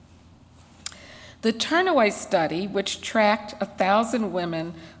 The Turnaway study, which tracked 1,000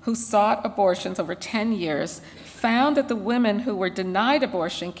 women who sought abortions over 10 years, found that the women who were denied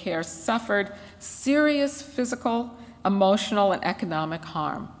abortion care suffered serious physical, emotional, and economic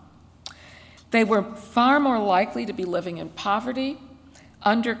harm. They were far more likely to be living in poverty,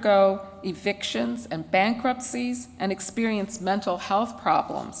 undergo evictions and bankruptcies, and experience mental health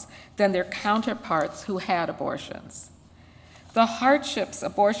problems than their counterparts who had abortions. The hardships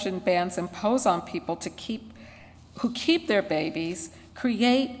abortion bans impose on people who keep their babies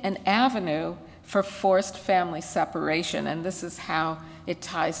create an avenue for forced family separation, and this is how it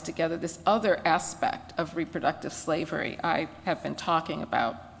ties together this other aspect of reproductive slavery I have been talking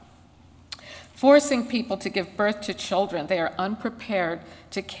about. Forcing people to give birth to children they are unprepared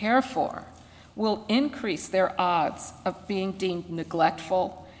to care for will increase their odds of being deemed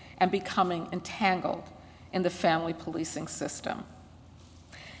neglectful and becoming entangled in the family policing system.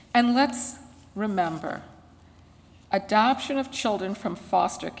 And let's remember, adoption of children from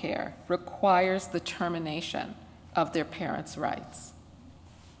foster care requires the termination of their parents' rights.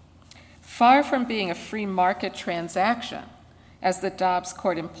 Far from being a free market transaction, as the Dobbs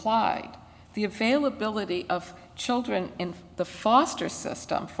Court implied, the availability of children in the foster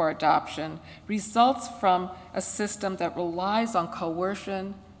system for adoption results from a system that relies on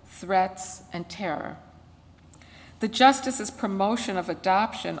coercion, threats, and terror. The justice's promotion of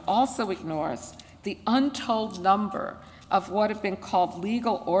adoption also ignores the untold number of what have been called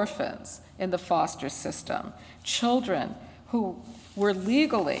legal orphans in the foster system, children who were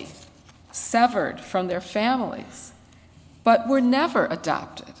legally severed from their families, but were never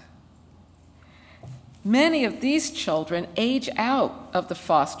adopted. Many of these children age out of the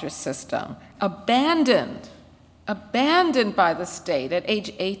foster system, abandoned by the state at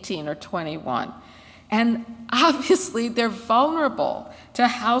age 18 or 21. And obviously, they're vulnerable to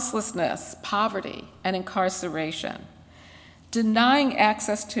houselessness, poverty, and incarceration. Denying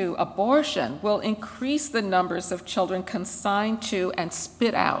access to abortion will increase the numbers of children consigned to and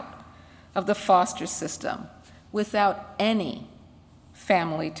spit out of the foster system without any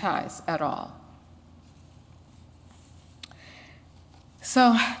family ties at all.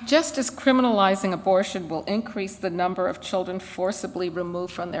 So, just as criminalizing abortion will increase the number of children forcibly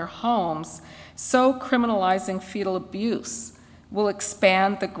removed from their homes, so criminalizing fetal abuse will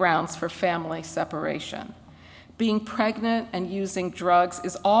expand the grounds for family separation. Being pregnant and using drugs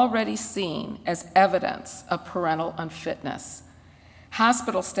is already seen as evidence of parental unfitness.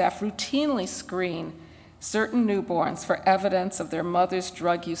 Hospital staff routinely screen certain newborns for evidence of their mother's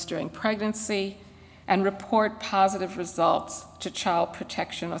drug use during pregnancy and report positive results to child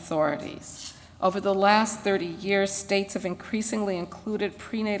protection authorities. Over the last 30 years, states have increasingly included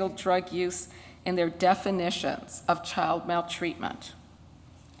prenatal drug use in their definitions of child maltreatment.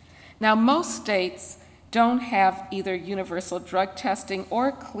 Now, most states don't have either universal drug testing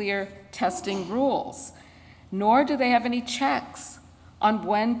or clear testing rules, nor do they have any checks on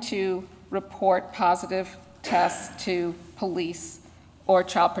when to report positive tests to police or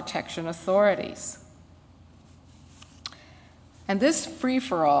child protection authorities. And this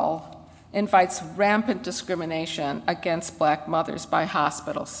free-for-all invites rampant discrimination against Black mothers by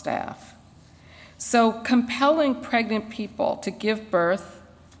hospital staff. So compelling pregnant people to give birth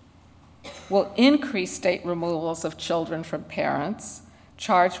will increase state removals of children from parents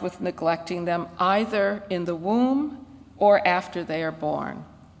charged with neglecting them either in the womb or after they are born.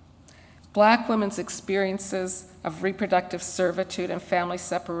 Black women's experiences of reproductive servitude and family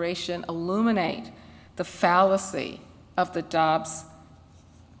separation illuminate the fallacy of the Dobbs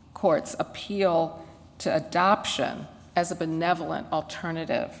Court's appeal to adoption as a benevolent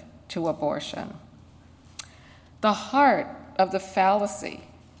alternative to abortion. The heart of the fallacy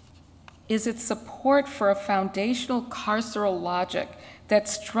is its support for a foundational carceral logic that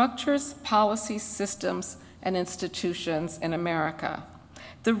structures policy systems and institutions in America.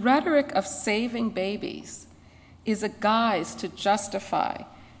 The rhetoric of saving babies is a guise to justify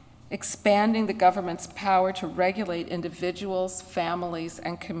expanding the government's power to regulate individuals, families,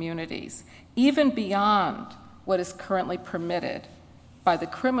 and communities, even beyond what is currently permitted by the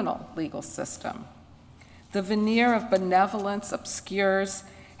criminal legal system. The veneer of benevolence obscures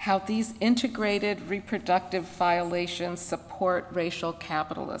how these integrated reproductive violations support racial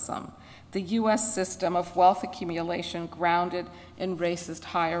capitalism, the U.S. system of wealth accumulation grounded in racist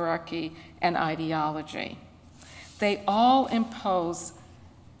hierarchy and ideology. They all impose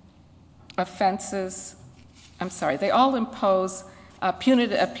a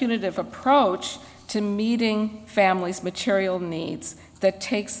punitive approach to meeting families' material needs that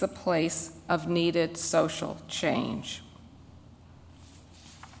takes the place of needed social change.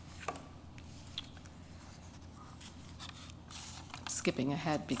 Skipping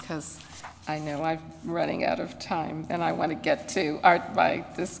ahead because I know I'm running out of time and I want to get to my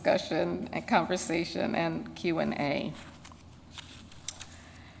discussion and conversation and Q&A.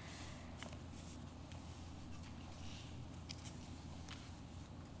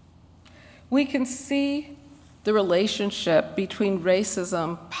 We can see the relationship between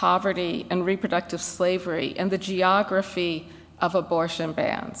racism, poverty, and reproductive slavery and the geography of abortion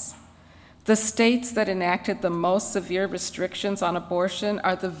bans. The states that enacted the most severe restrictions on abortion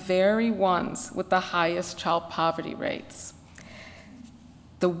are the very ones with the highest child poverty rates,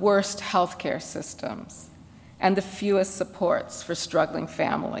 the worst healthcare systems, and the fewest supports for struggling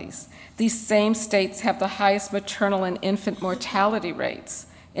families. These same states have the highest maternal and infant mortality rates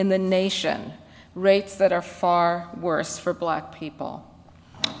in the nation, rates that are far worse for Black people.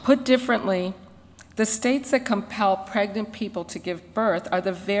 Put differently, the states that compel pregnant people to give birth are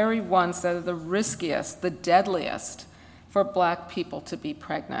the very ones that are the riskiest, the deadliest for Black people to be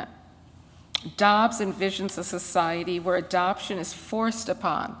pregnant. Dobbs envisions a society where adoption is forced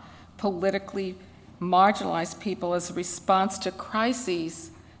upon politically marginalized people as a response to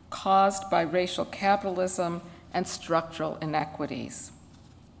crises caused by racial capitalism and structural inequities.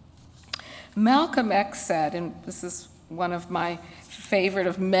 Malcolm X said, and this is one of my favorite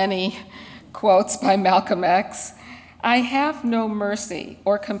of many quotes by Malcolm X, "I have no mercy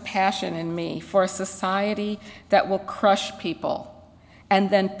or compassion in me for a society that will crush people and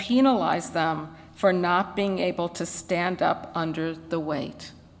then penalize them for not being able to stand up under the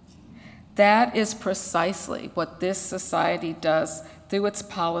weight." That is precisely what this society does through its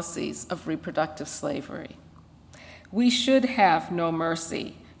policies of reproductive slavery. We should have no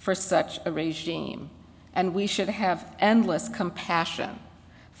mercy for such a regime, and we should have endless compassion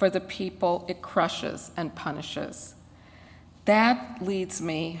for the people it crushes and punishes. That leads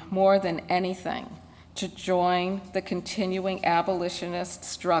me, more than anything, to join the continuing abolitionist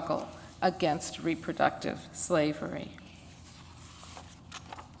struggle against reproductive slavery.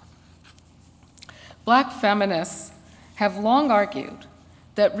 Black feminists have long argued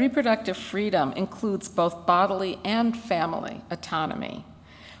that reproductive freedom includes both bodily and family autonomy.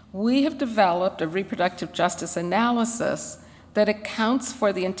 We have developed a reproductive justice analysis that accounts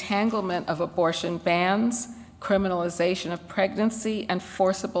for the entanglement of abortion bans, criminalization of pregnancy, and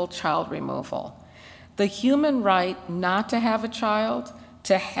forcible child removal. The human right not to have a child,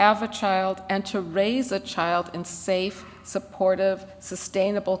 and to raise a child in safe, supportive,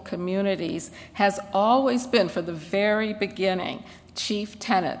 sustainable communities has always been, from the very beginning, chief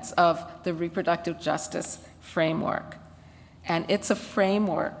tenets of the reproductive justice framework. And it's a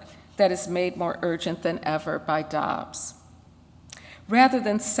framework that is made more urgent than ever by Dobbs. Rather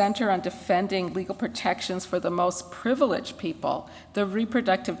than center on defending legal protections for the most privileged people, the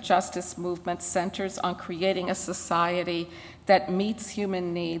reproductive justice movement centers on creating a society that meets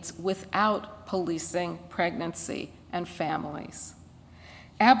human needs without policing pregnancy and families.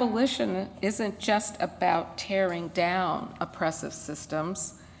 Abolition isn't just about tearing down oppressive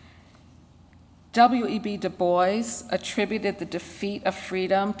systems. W.E.B. Du Bois attributed the defeat of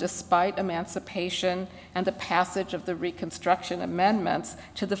freedom despite emancipation and the passage of the Reconstruction Amendments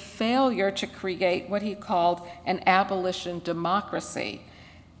to the failure to create what he called an abolition democracy.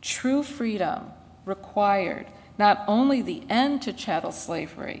 True freedom required not only the end to chattel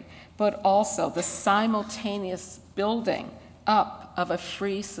slavery, but also the simultaneous building up of a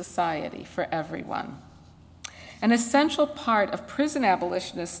free society for everyone. An essential part of prison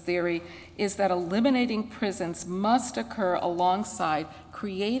abolitionist theory is that eliminating prisons must occur alongside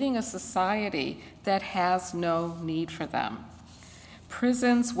creating a society that has no need for them.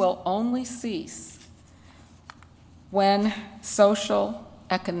 Prisons will only cease when social,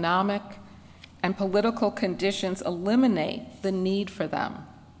 economic, and political conditions eliminate the need for them.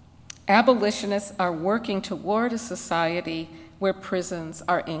 Abolitionists are working toward a society where prisons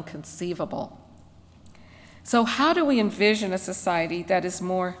are inconceivable. So how do we envision a society that is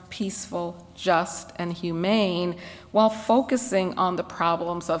more peaceful, just, and humane while focusing on the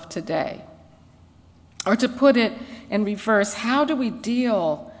problems of today? Or to put it in reverse, how do we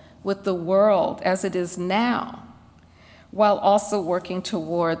deal with the world as it is now while also working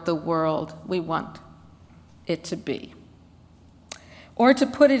toward the world we want it to be? Or to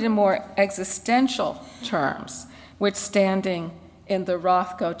put it in more existential terms, which standing in the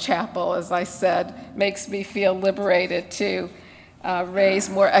Rothko Chapel, as I said, makes me feel liberated to raise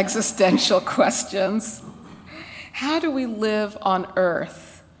more existential questions. How do we live on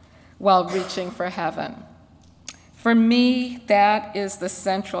earth while reaching for heaven? For me, that is the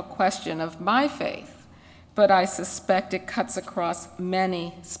central question of my faith, but I suspect it cuts across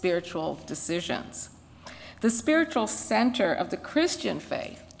many spiritual decisions. The spiritual center of the Christian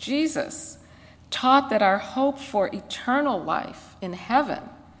faith, Jesus, taught that our hope for eternal life in heaven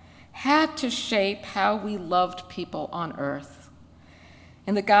had to shape how we loved people on earth.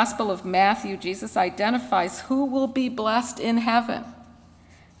 In the Gospel of Matthew, Jesus identifies who will be blessed in heaven.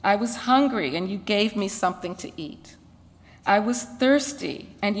 I was hungry, and you gave me something to eat. I was thirsty,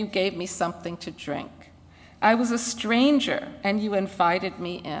 and you gave me something to drink. I was a stranger, and you invited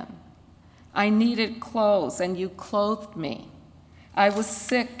me in. I needed clothes, and you clothed me. I was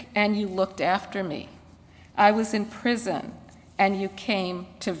sick, and you looked after me. I was in prison, and you came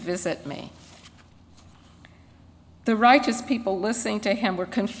to visit me. The righteous people listening to him were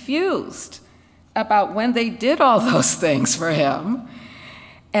confused about when they did all those things for him.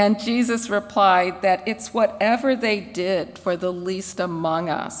 And Jesus replied that it's whatever they did for the least among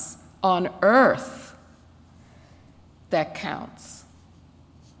us on earth that counts.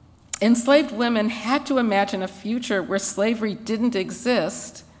 Enslaved women had to imagine a future where slavery didn't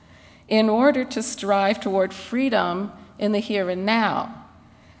exist in order to strive toward freedom in the here and now.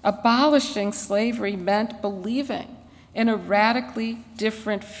 Abolishing slavery meant believing in a radically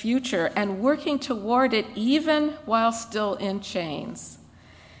different future and working toward it even while still in chains.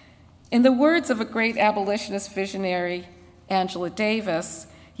 In the words of a great abolitionist visionary, Angela Davis,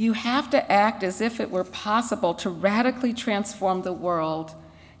 you have to act as if it were possible to radically transform the world,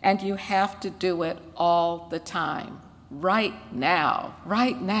 and you have to do it all the time, right now.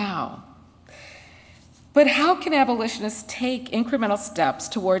 But how can abolitionists take incremental steps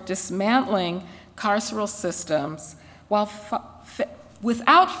toward dismantling carceral systems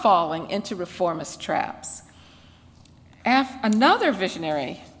without falling into reformist traps? Another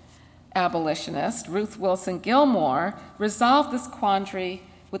visionary abolitionist, Ruth Wilson Gilmore, resolved this quandary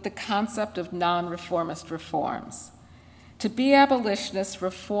with the concept of non-reformist reforms. To be abolitionists,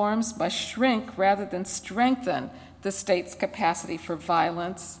 reforms must shrink rather than strengthen the state's capacity for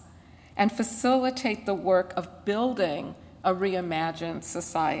violence and facilitate the work of building a reimagined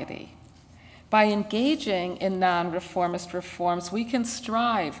society. By engaging in non-reformist reforms, we can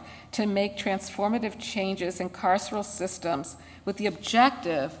strive to make transformative changes in carceral systems with the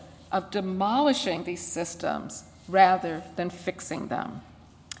objective of demolishing these systems rather than fixing them.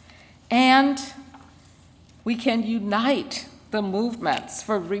 And we can unite the movements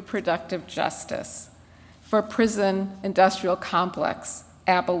for reproductive justice, for prison industrial complex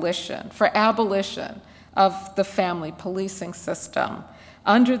abolition, for abolition of the family policing system,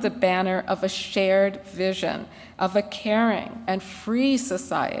 under the banner of a shared vision of a caring and free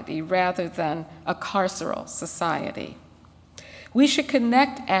society rather than a carceral society. We should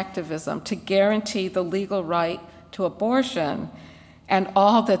connect activism to guarantee the legal right to abortion and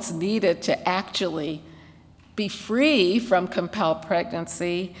all that's needed to actually be free from compelled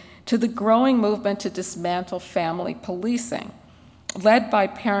pregnancy to the growing movement to dismantle family policing, led by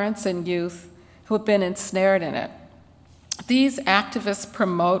parents and youth who have been ensnared in it. These activists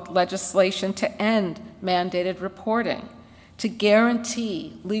promote legislation to end mandated reporting, to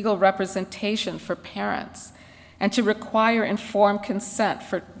guarantee legal representation for parents, and to require informed consent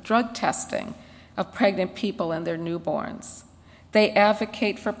for drug testing of pregnant people and their newborns. They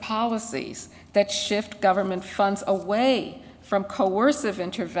advocate for policies that shift government funds away from coercive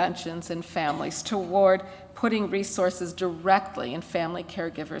interventions in families toward putting resources directly in family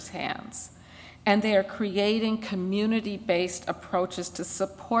caregivers' hands. And they are creating community-based approaches to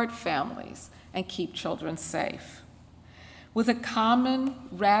support families and keep children safe. With a common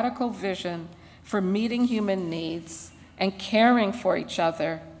radical vision for meeting human needs and caring for each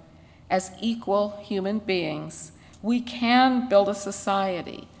other as equal human beings, we can build a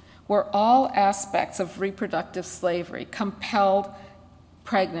society where all aspects of reproductive slavery, compelled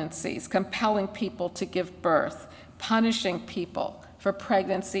pregnancies, compelling people to give birth, punishing people for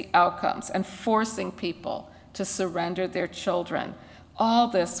pregnancy outcomes, and forcing people to surrender their children, all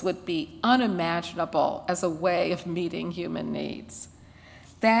this would be unimaginable as a way of meeting human needs.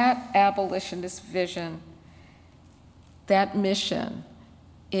 That abolitionist vision, that mission,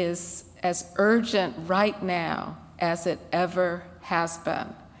 is as urgent right now as it ever has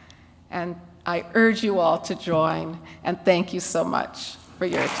been. And I urge you all to join, and thank you so much for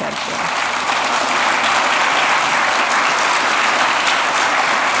your attention.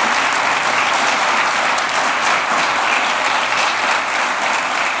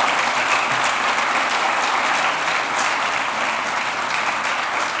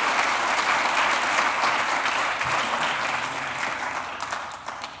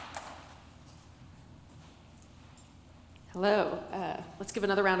 Hello. Let's give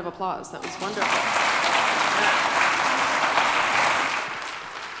another round of applause. That was wonderful.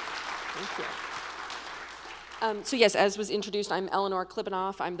 Thank you. So yes, as was introduced, I'm Eleanor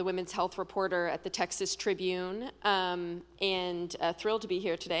Klibanoff. I'm the women's health reporter at the Texas Tribune, and thrilled to be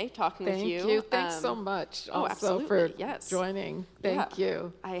here today talking with you. Thank you. Thanks so much absolutely. For yes. joining. Thank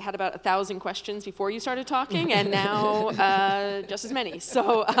you. I had about 1,000 questions before you started talking, and now just as many.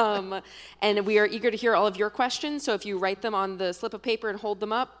 So, and we are eager to hear all of your questions. So if you write them on the slip of paper and hold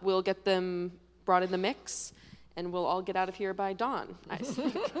them up, we'll get them brought in the mix, and we'll all get out of here by dawn, I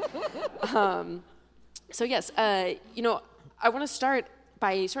think. So yes, I want to start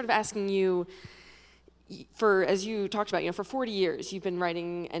by sort of asking you, as you talked about, for 40 years you've been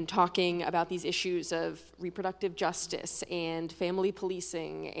writing and talking about these issues of reproductive justice and family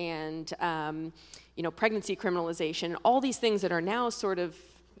policing and, pregnancy criminalization, all these things that are now sort of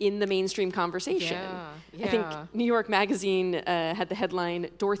in the mainstream conversation. Yeah. I think New York Magazine had the headline,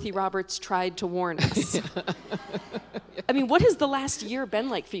 "Dorothy Roberts tried to warn us." I mean, what has the last year been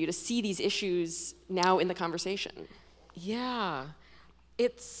like for you to see these issues now in the conversation? Yeah,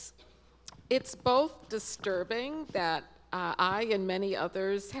 it's both disturbing that I and many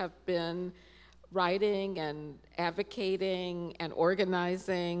others have been writing and advocating and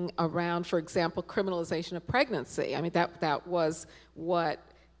organizing around, for example, criminalization of pregnancy. I mean, that was what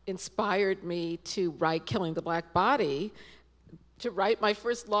inspired me to write Killing the Black Body. To write my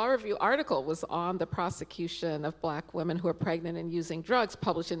first law review article was on the prosecution of Black women who are pregnant and using drugs,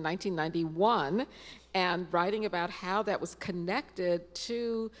 published in 1991, and writing about how that was connected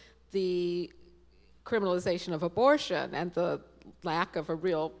to the criminalization of abortion and the lack of a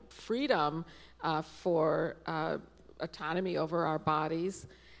real freedom for autonomy over our bodies.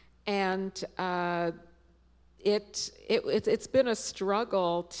 And it's been a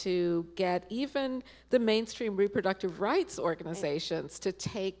struggle to get even the mainstream reproductive rights organizations to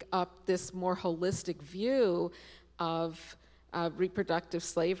take up this more holistic view of reproductive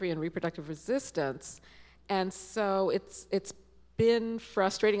slavery and reproductive resistance. And so it's been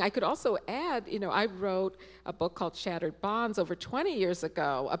frustrating. I could also add, I wrote a book called Shattered Bonds over 20 years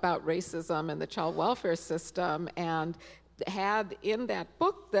ago about racism and the child welfare system, and had in that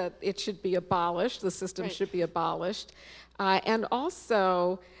book that it should be abolished, the system should be abolished, and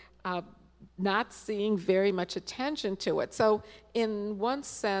also not seeing very much attention to it. So in one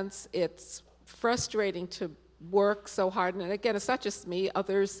sense, it's frustrating to work so hard, and again, it's not just me,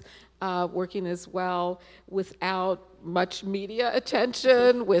 others working as well, without much media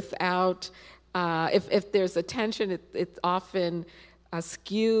attention, without, if there's attention, it often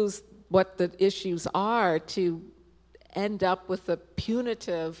skews what the issues are to end up with a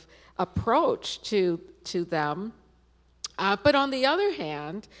punitive approach to them. But on the other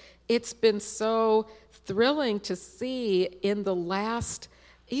hand, it's been so thrilling to see even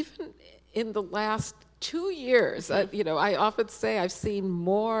in the last 2 years, I often say I've seen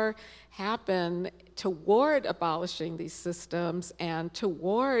more happen toward abolishing these systems and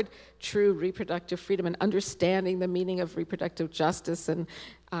toward true reproductive freedom and understanding the meaning of reproductive justice and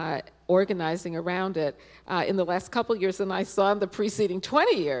organizing around it in the last couple years than I saw in the preceding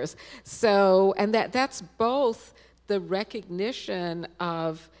 20 years. So, and that's both the recognition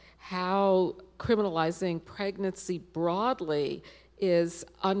of how criminalizing pregnancy broadly is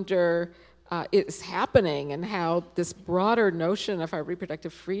happening, and how this broader notion of our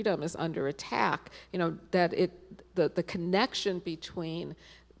reproductive freedom is under attack. That the connection between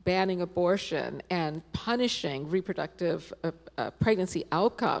banning abortion and punishing reproductive pregnancy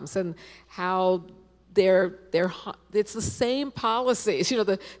outcomes, and how it's the same policies.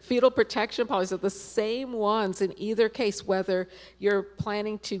 The fetal protection policies are the same ones in either case, whether you're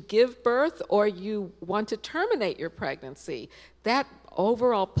planning to give birth or you want to terminate your pregnancy. That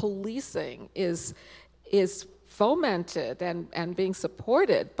overall policing is fomented and being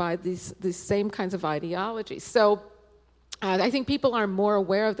supported by these same kinds of ideologies. So I think people are more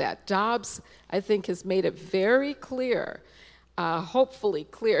aware of that. Dobbs, I think, has made it very clear, hopefully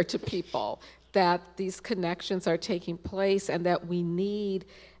clear to people, that these connections are taking place and that we need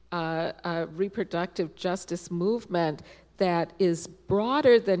a reproductive justice movement that is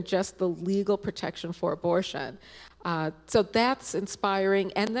broader than just the legal protection for abortion. So that's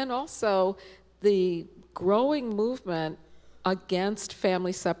inspiring. And then also the growing movement against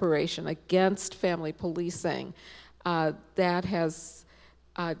family separation, against family policing, that has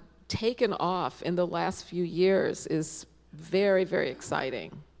taken off in the last few years is very, very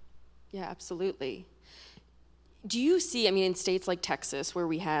exciting. Yeah, absolutely. Do you see, in states like Texas, where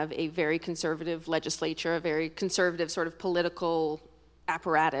we have a very conservative legislature, a very conservative sort of political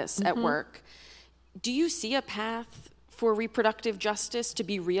apparatus at work, do you see a path for reproductive justice to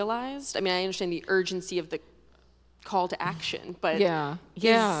be realized? I understand the urgency of the call to action, but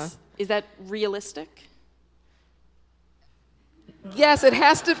is that realistic? Yes, it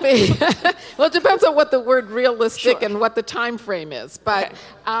has to be. Well, it depends on what the word realistic and what the time frame is. But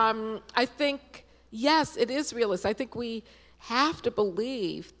I think, yes, it is realistic. I think we have to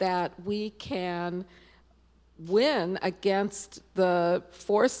believe that we can win against the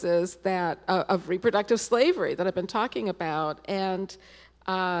forces of reproductive slavery that I've been talking about. And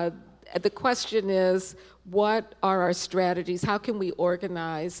the question is, what are our strategies? How can we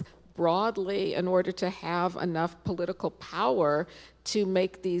organize broadly in order to have enough political power to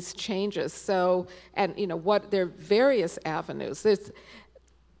make these changes? So, and there are various avenues.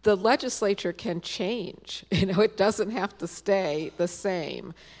 The legislature can change. It doesn't have to stay the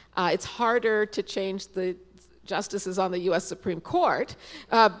same. It's harder to change the justices on the U.S. Supreme Court,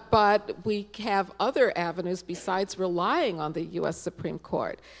 but we have other avenues besides relying on the U.S. Supreme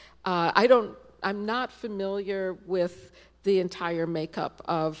Court. I'm not familiar with the entire makeup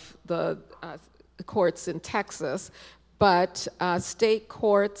of the courts in Texas, but state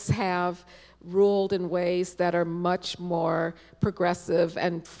courts have ruled in ways that are much more progressive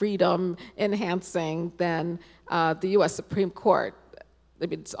and freedom-enhancing than the U.S. Supreme Court.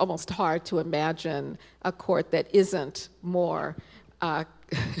 It's almost hard to imagine a court that isn't more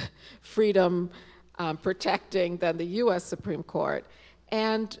freedom-protecting than the U.S. Supreme Court.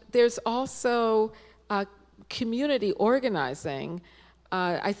 And there's also community organizing.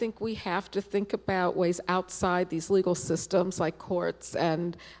 I think we have to think about ways outside these legal systems like courts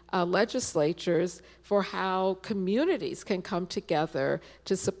and legislatures for how communities can come together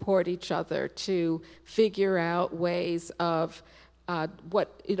to support each other, to figure out ways of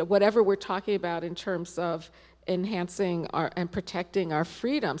whatever we're talking about in terms of enhancing and protecting our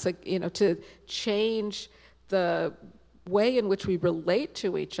freedoms, to change the way in which we relate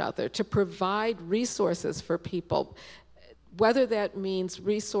to each other, to provide resources for people. whether that means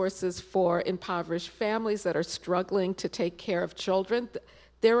resources for impoverished families that are struggling to take care of children.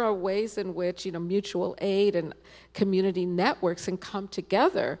 There are ways in which mutual aid and community networks can come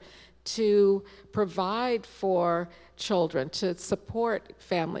together to provide for children, to support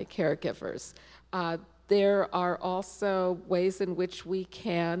family caregivers. There are also ways in which we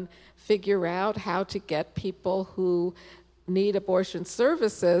can figure out how to get people who need abortion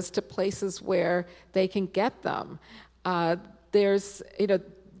services to places where they can get them. There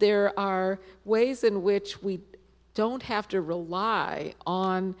are ways in which we don't have to rely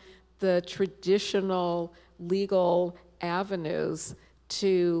on the traditional legal avenues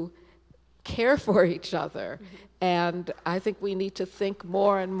to care for each other. Mm-hmm. And I think we need to think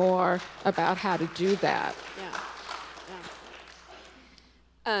more and more about how to do that.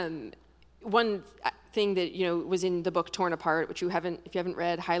 Yeah. One thing that was in the book Torn Apart, which if you haven't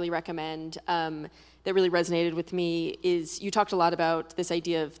read, highly recommend, that really resonated with me is you talked a lot about this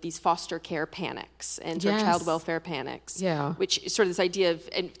idea of these foster care panics and sort of child welfare panics. Yeah. Which is sort of this idea of,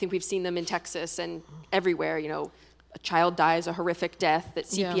 and I think we've seen them in Texas and everywhere, a child dies a horrific death that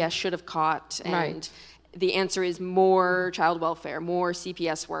CPS should have caught, and right. The answer is more child welfare, more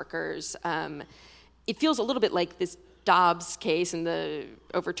CPS workers. It feels a little bit like this Dobbs case and the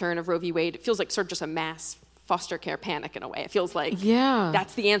overturn of Roe v. Wade. It feels like sort of just a mass foster care panic in a way. It feels like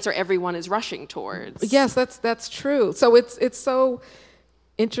that's the answer everyone is rushing towards. Yes, that's true. So it's so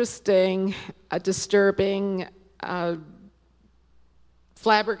interesting, disturbing,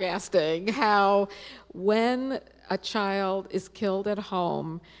 flabbergasting how when a child is killed at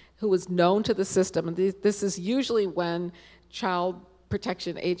home who is known to the system, and this is usually when child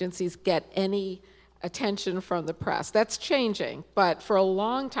protection agencies get any attention from the press. That's changing, but for a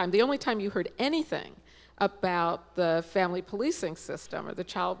long time, the only time you heard anything about the family policing system or the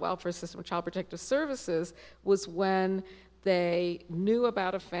child welfare system, child protective services, was when they knew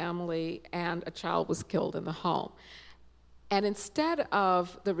about a family and a child was killed in the home. And instead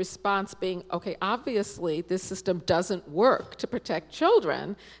of the response being, okay, obviously this system doesn't work to protect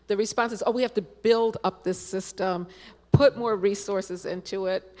children, the response is, we have to build up this system, put more resources into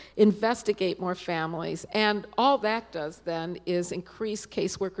it, investigate more families, and all that does then is increase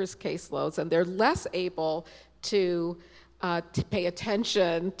caseworkers' caseloads, and they're less able to pay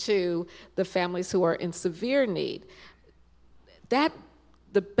attention to the families who are in severe need.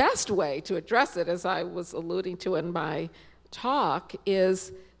 The best way to address it, as I was alluding to in my talk,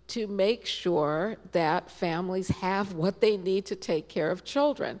 is to make sure that families have what they need to take care of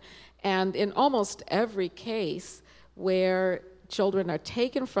children. And in almost every case where children are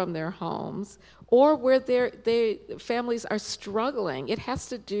taken from their homes or where families are struggling, it has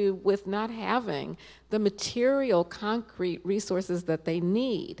to do with not having the material, concrete resources that they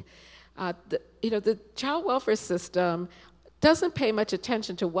need. The child welfare system doesn't pay much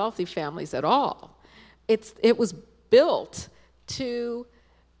attention to wealthy families at all. It was built to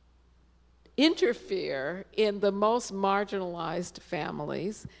interfere in the most marginalized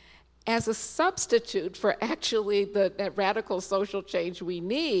families as a substitute for actually that radical social change we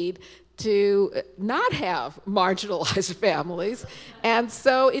need to not have marginalized families. And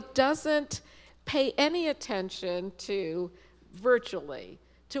so it doesn't pay any attention virtually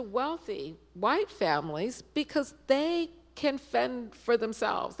to wealthy white families because they can fend for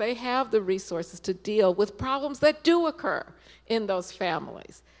themselves. They have the resources to deal with problems that do occur in those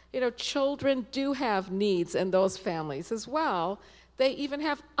families. Children do have needs in those families as well. They even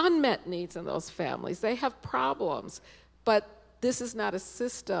have unmet needs in those families. They have problems, but this is not a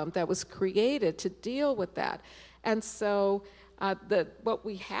system that was created to deal with that. And so what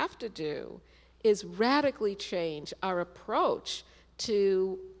we have to do is radically change our approach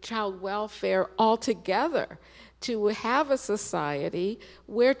to child welfare altogether, to have a society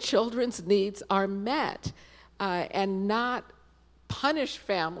where children's needs are met and not punish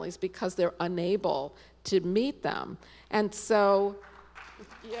families because they're unable to meet them. And so,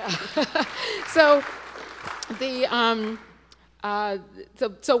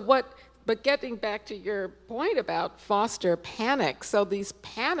 but getting back to your point about foster panic, so these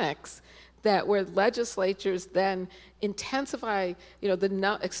panics where legislatures then intensify,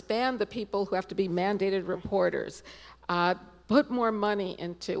 expand the people who have to be mandated reporters, put more money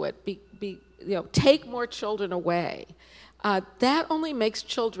into it, take more children away. That only makes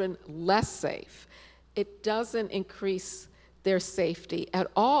children less safe. It doesn't increase their safety at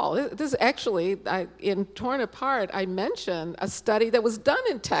all. This actually, in Torn Apart, I mentioned a study that was done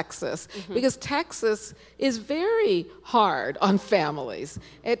in Texas, because Texas is very hard on families.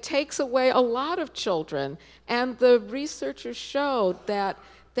 It takes away a lot of children, and the researchers showed that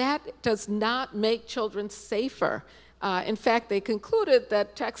does not make children safer. In fact, they concluded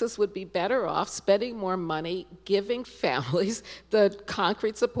that Texas would be better off spending more money giving families the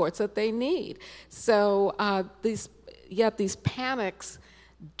concrete supports that they need. So these panics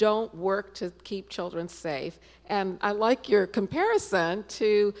don't work to keep children safe. And I like your comparison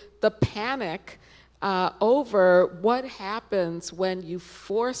to the panic over what happens when you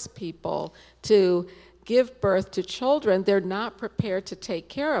force people to give birth to children they're not prepared to take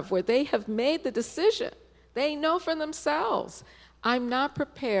care of, where they have made the decision. They know for themselves, I'm not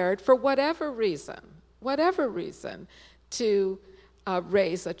prepared for whatever reason, to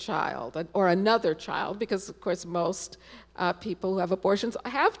raise a child or another child, because of course most people who have abortions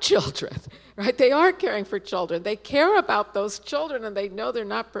have children, right? They are caring for children. They care about those children, and they know they're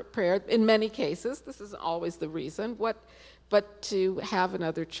not prepared, in many cases, this isn't always the reason, but to have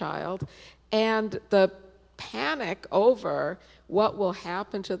another child. And the panic over what will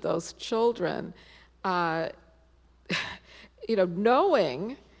happen to those children,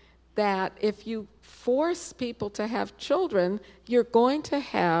 knowing that if you force people to have children, you're going to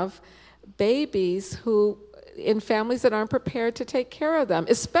have babies who, in families that aren't prepared to take care of them,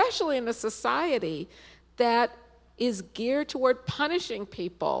 especially in a society that is geared toward punishing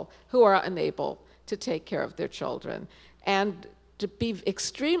people who are unable to take care of their children, and to be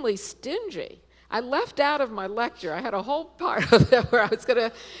extremely stingy. I left out of my lecture, I had a whole part of it where I was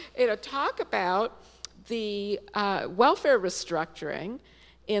going to talk about the welfare restructuring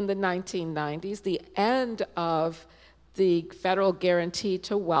in the 1990s, the end of the federal guarantee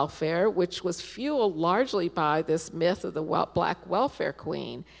to welfare, which was fueled largely by this myth of the black welfare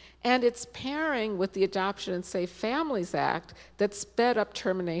queen, and its pairing with the Adoption and Safe Families Act that sped up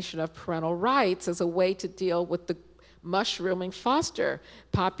termination of parental rights as a way to deal with the mushrooming foster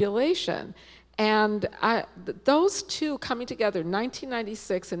population. And those two coming together,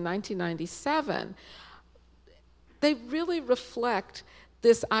 1996 and 1997, they really reflect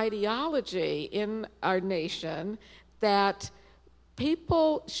this ideology in our nation that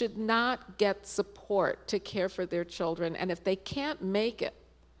people should not get support to care for their children, and if they can't make it,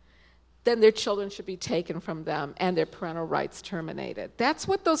 then their children should be taken from them and their parental rights terminated. That's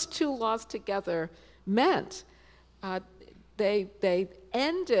what those two laws together meant. They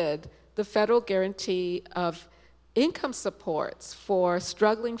ended the federal guarantee of income supports for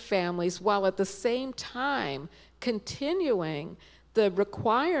struggling families, while at the same time continuing the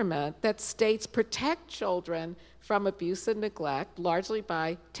requirement that states protect children from abuse and neglect, largely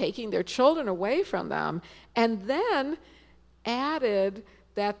by taking their children away from them, and then added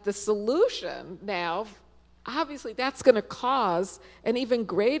that the solution now, obviously that's going to cause an even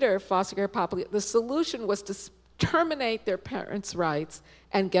greater foster care population. The solution was to terminate their parents' rights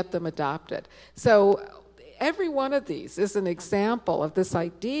and get them adopted. So every one of these is an example of this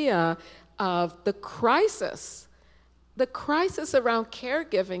idea of the crisis around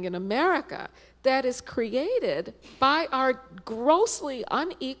caregiving in America that is created by our grossly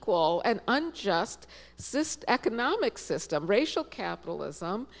unequal and unjust economic system, racial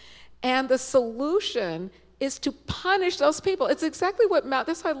capitalism, and the solution is to punish those people. It's exactly what,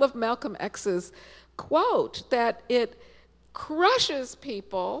 that's why I love Malcolm X's quote, that it crushes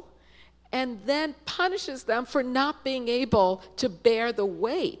people and then punishes them for not being able to bear the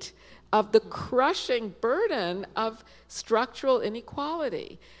weight of the crushing burden of structural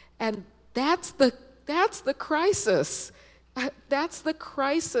inequality. And that's the crisis. That's the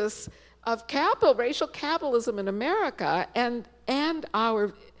crisis of racial capitalism in America, and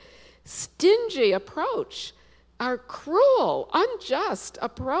our stingy approach, our cruel, unjust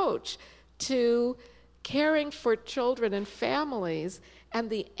approach to caring for children and families. And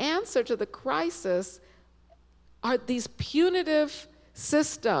the answer to the crisis are these punitive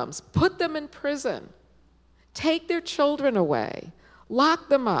systems. Put them in prison, take their children away, lock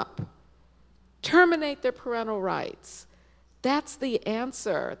them up, terminate their parental rights. That's the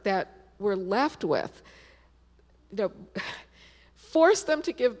answer that we're left with. Force them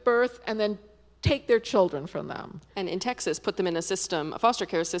to give birth and then take their children from them. And in Texas, put them in a system, a foster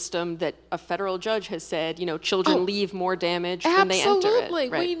care system that a federal judge has said, children leave more damage when they enter it. Absolutely,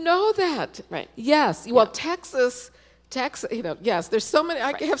 right. We know that. Right. Yes. Well, Texas, yes. There's so many.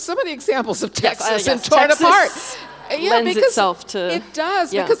 I have so many examples of Texas and torn Texas apart. Lends itself to. It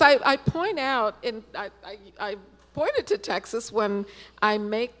does, because I point out, and I pointed to Texas when I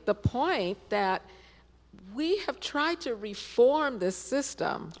make the point that we have tried to reform this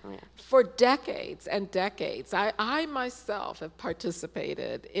system for decades and decades. I myself have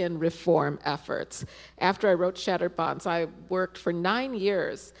participated in reform efforts. After I wrote Shattered Bonds, I worked for 9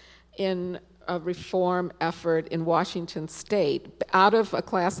 years in reform effort in Washington state out of a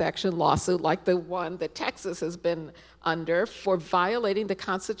class action lawsuit like the one that Texas has been under for violating the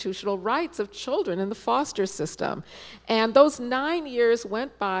constitutional rights of children in the foster system. And those 9 years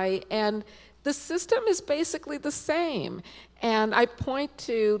went by, and the system is basically the same. And I point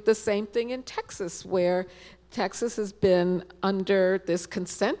to the same thing in Texas, where Texas has been under this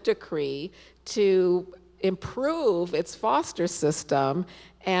consent decree to improve its foster system,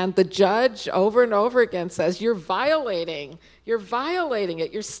 and the judge over and over again says, you're violating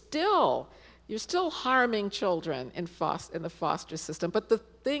it, you're still harming children in the foster system. But the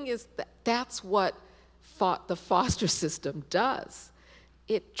thing is that's what the foster system does.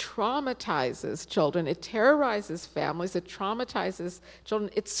 It traumatizes children, it terrorizes families, it traumatizes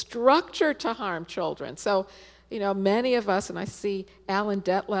children. It's structured to harm children. So, many of us, and I see Alan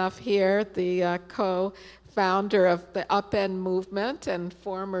Detlef here, the co-founder of the Upend movement and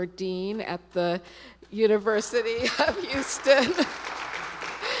former dean at the University of Houston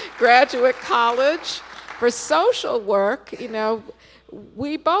Graduate College for social work.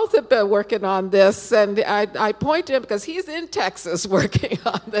 We both have been working on this, and I point to him because he's in Texas working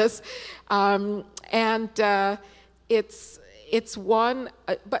on this, it's one,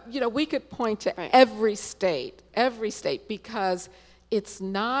 but we could point to every state, because it's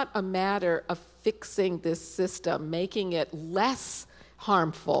not a matter of fixing this system, making it less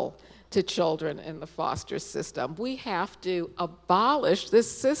harmful to children in the foster system. We have to abolish this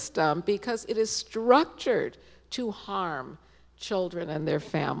system because it is structured to harm children and their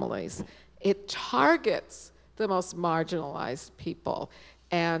families. It targets the most marginalized people.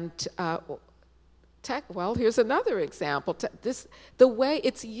 And here's another example. The way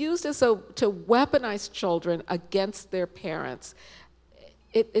it's used to weaponize children against their parents.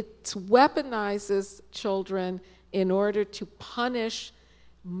 It weaponizes children in order to punish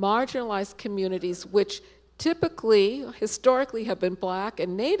marginalized communities, which typically, historically, have been Black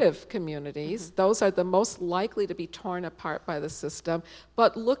and Native communities. Mm-hmm. Those are the most likely to be torn apart by the system.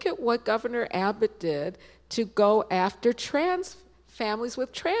 But look at what Governor Abbott did to go after trans families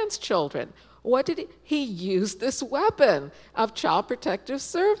with trans children. What did he used this weapon of Child Protective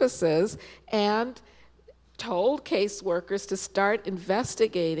Services and told caseworkers to start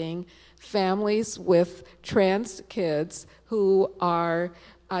investigating families with trans kids who are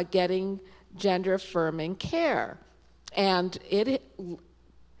getting gender-affirming care. And it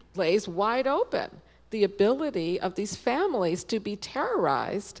lays wide open the ability of these families to be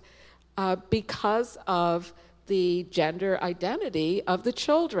terrorized because of the gender identity of the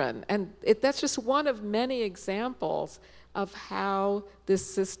children. And that's just one of many examples of how this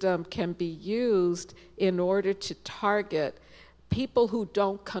system can be used in order to target people who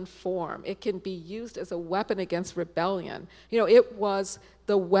don't conform. It can be used as a weapon against rebellion. It was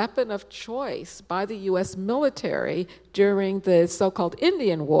the weapon of choice by the U.S. military during the so-called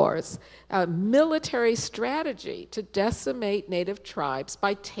Indian Wars, a military strategy to decimate Native tribes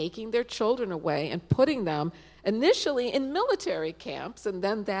by taking their children away and putting them initially in military camps, and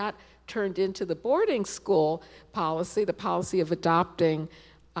then that turned into the boarding school policy, the policy of adopting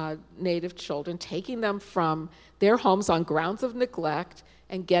Native children, taking them from their homes on grounds of neglect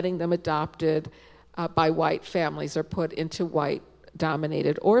and getting them adopted by white families or put into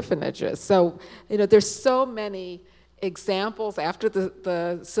white-dominated orphanages. So, there's so many examples after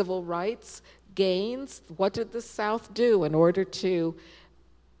the civil rights gains. What did the South do in order to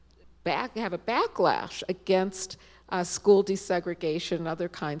have a backlash against school desegregation and other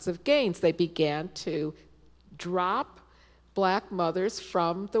kinds of gains? They began to drop Black mothers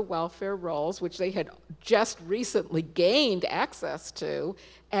from the welfare rolls, which they had just recently gained access to,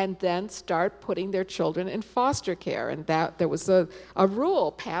 and then start putting their children in foster care. And that there was a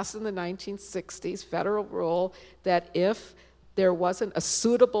rule passed in the 1960s, federal rule, that if there wasn't a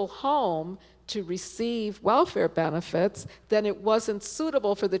suitable home to receive welfare benefits, then it wasn't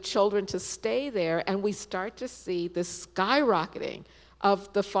suitable for the children to stay there, and we start to see this skyrocketing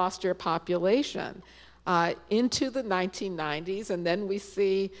of the foster population into the 1990s, and then we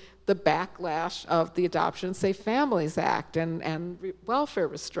see the backlash of the Adoption Safe Families Act and welfare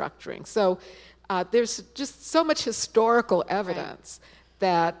restructuring. So there's just so much historical evidence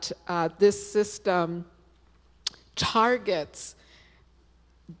that this system targets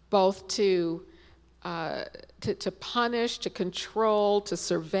both to punish, to control, to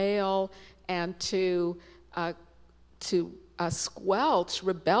surveil, and to squelch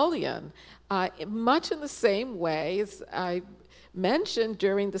rebellion, much in the same way as I mentioned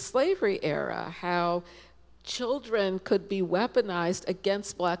during the slavery era, how children could be weaponized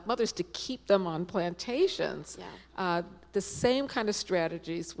against Black mothers to keep them on plantations. Yeah. The same kind of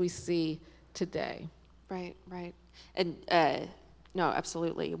strategies we see today. Right. And no,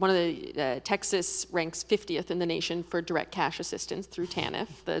 absolutely. One of the Texas ranks 50th in the nation for direct cash assistance through TANF,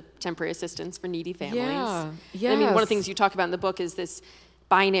 the temporary assistance for needy families. Yeah, yes. I mean, one of the things you talk about in the book is this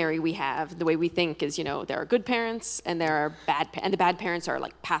binary we have. The way we think is, there are good parents and there are bad, and the bad parents are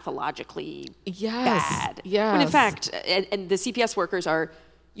like pathologically bad. Yes. When in fact, and the CPS workers are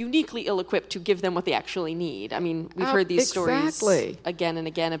uniquely ill-equipped to give them what they actually need. I mean, we've heard these stories again and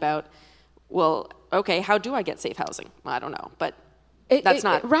again about, well, okay, how do I get safe housing? Well, I don't know, but that's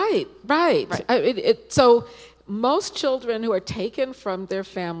not... Right. So most children who are taken from their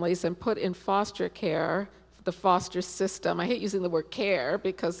families and put in foster care, the foster system, I hate using the word care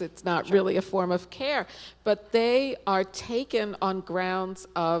because it's not really a form of care, but they are taken on grounds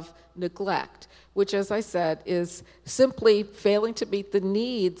of neglect, which, as I said, is simply failing to meet the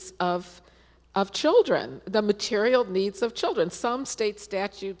needs of children, the material needs of children. Some state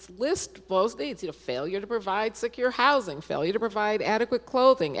statutes list those needs, failure to provide secure housing, failure to provide adequate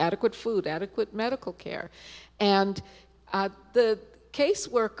clothing, adequate food, adequate medical care. And the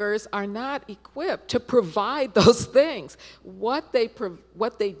caseworkers are not equipped to provide those things. What they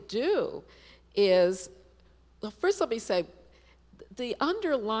do is, well, first let me say, the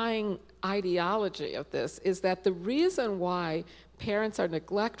underlying ideology of this is that the reason why parents are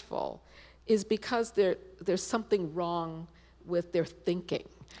neglectful is because there's something wrong with their thinking.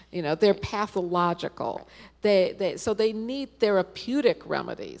 They're pathological. So they need therapeutic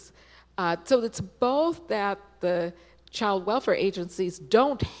remedies. So it's both that the child welfare agencies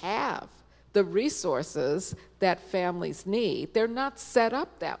don't have the resources that families need. They're not set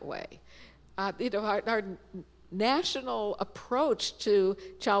up that way. Our national approach to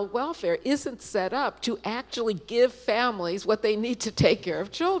child welfare isn't set up to actually give families what they need to take care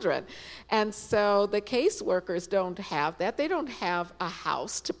of children. And so the caseworkers don't have that. They don't have a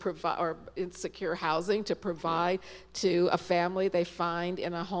house to provide, or insecure housing to provide to a family they find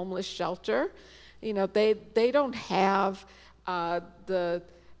in a homeless shelter. They don't have the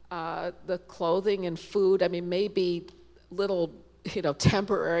clothing and food. I mean, maybe little,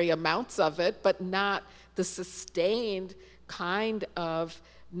 temporary amounts of it, but not the sustained kind of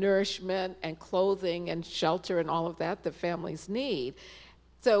nourishment and clothing and shelter and all of that families need.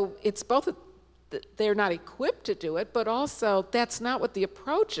 So it's both they're not equipped to do it, but also that's not what the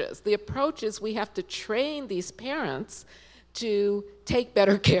approach is. The approach is we have to train these parents to take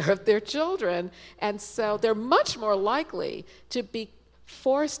better care of their children, and so they're much more likely to be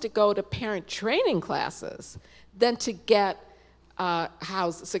forced to go to parent training classes than to get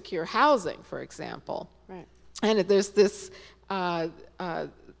secure housing, for example. Right. And there's this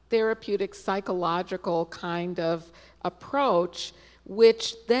therapeutic, psychological kind of approach,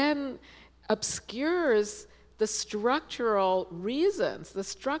 which then obscures the structural reasons, the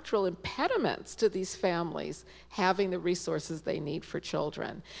structural impediments to these families having the resources they need for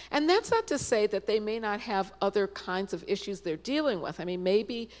children. And that's not to say that they may not have other kinds of issues they're dealing with. I mean,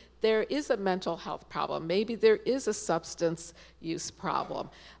 maybe there is a mental health problem. Maybe there is a substance use problem.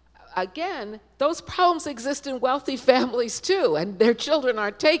 Again, those problems exist in wealthy families too, and their children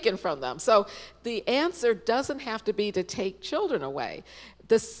aren't taken from them. So the answer doesn't have to be to take children away.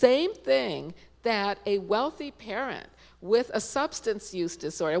 The same thing that a wealthy parent with a substance use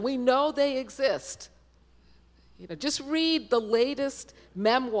disorder, we know they exist. Just read the latest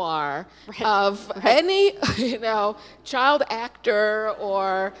memoir of any, child actor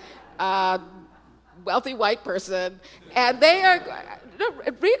or wealthy white person, and they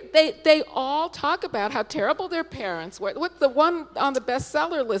all talk about how terrible their parents were. What the one on the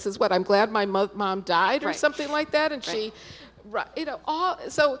bestseller list is I'm glad my mom died or something like that, and she,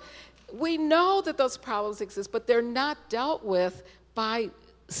 so we know that those problems exist, but they're not dealt with by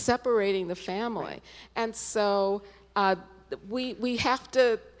separating the family. And so we have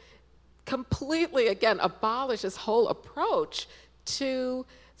to completely, again, abolish this whole approach to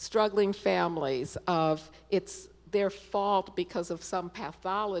struggling families of it's their fault because of some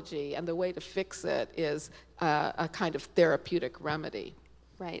pathology, and the way to fix it is a kind of therapeutic remedy.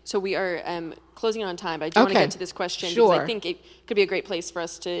 Right. So we are closing on time, but I do want to get to this question because I think it could be a great place for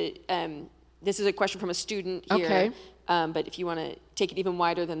us to, this is a question from a student here, but if you want to take it even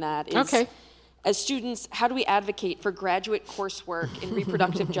wider than that, is as students, how do we advocate for graduate coursework in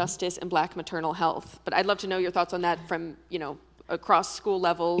reproductive justice and Black maternal health? But I'd love to know your thoughts on that from, across school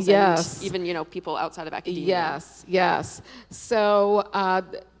levels and even, people outside of academia. Yes. So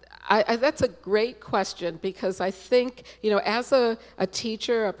that's a great question because I think, as a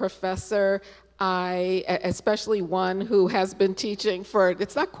teacher, a professor, especially one who has been teaching for,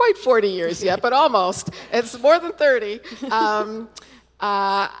 it's not quite 40 years yet, but almost. It's more than 30.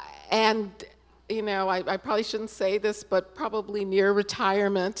 And I probably shouldn't say this, but probably near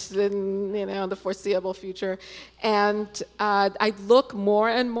retirement in the foreseeable future. And I look more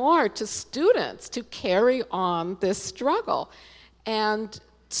and more to students to carry on this struggle. And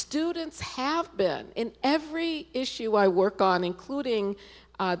students have been, in every issue I work on, including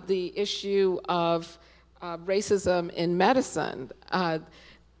the issue of racism in medicine,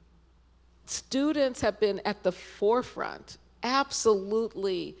 students have been at the forefront,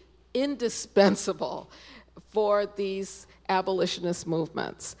 absolutely indispensable for these abolitionist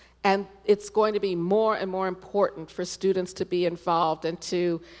movements. And it's going to be more and more important for students to be involved and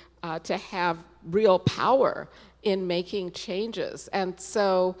to have real power in making changes. And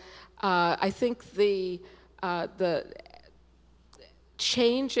so I think the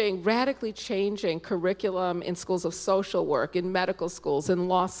radically changing curriculum in schools of social work, in medical schools, in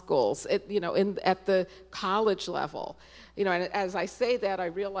law schools, at the college level. And as I say that, I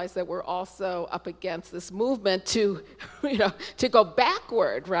realize that we're also up against this movement to go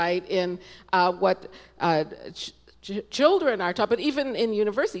backward, right, in what children are taught. But even in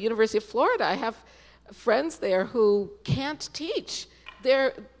University of Florida, I have friends there who can't teach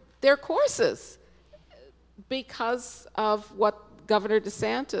their courses because of what Governor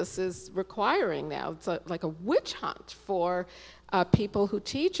DeSantis is requiring now. It's like a witch hunt for people who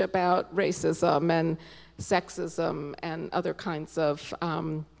teach about racism and sexism and other kinds of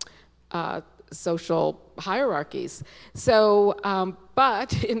social hierarchies. So,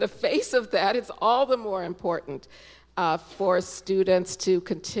 but in the face of that, it's all the more important for students to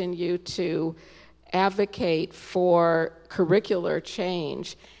continue to advocate for curricular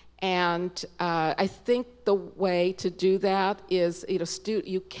change. And I think the way to do that is,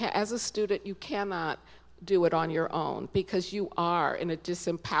 as a student, you cannot do it on your own because you are in a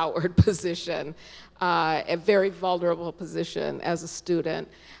disempowered position, a very vulnerable position as a student,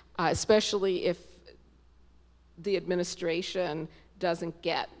 especially if the administration doesn't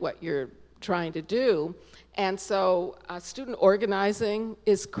get what you're trying to do. And so student organizing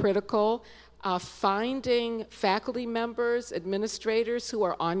is critical. Finding faculty members, administrators who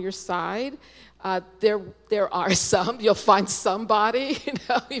are on your side. There are some. You'll find somebody,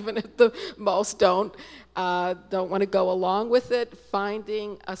 even if the most don't want to go along with it.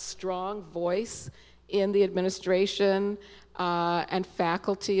 Finding a strong voice in the administration and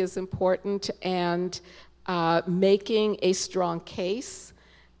faculty is important, and making a strong case.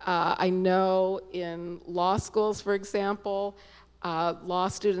 I know in law schools, for example, law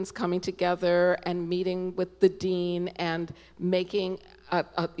students coming together and meeting with the dean and making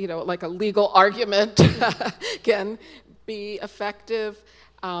like a legal argument can be effective.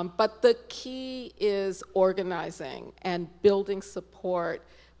 But the key is organizing and building support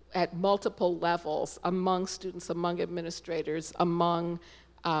at multiple levels among students, among administrators, among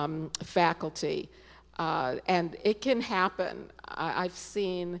faculty. And it can happen. I've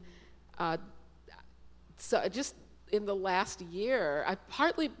seen, so just in the last year,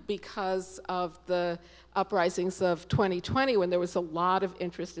 partly because of the uprisings of 2020, when there was a lot of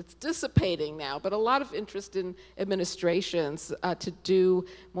interest, it's dissipating now, but a lot of interest in administrations to do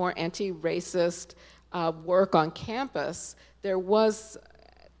more anti-racist work on campus, there was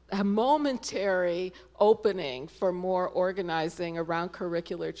a momentary opening for more organizing around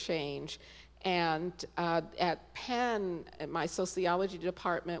curricular change. And at Penn, in my sociology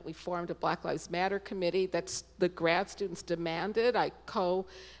department, we formed a Black Lives Matter committee that the grad students demanded. I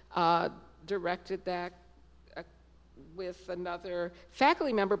co-directed that with another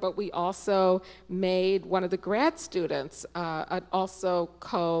faculty member, but we also made one of the grad students also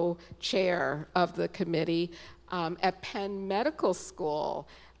co-chair of the committee. At Penn Medical School,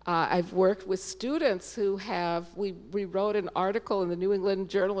 I've worked with students who we wrote an article in the New England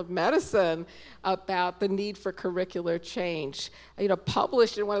Journal of Medicine about the need for curricular change,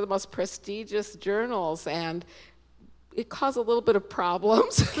 published in one of the most prestigious journals, and it caused a little bit of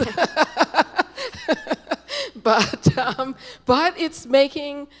problems. But it's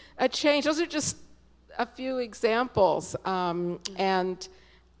making a change. Those are just a few examples. And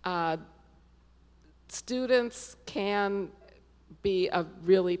students can be a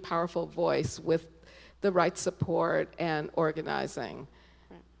really powerful voice with the right support and organizing.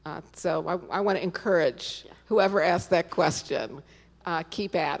 So I want to encourage whoever asked that question,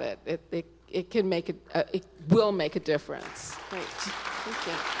 keep at it. It can make it will make a difference. Great, thank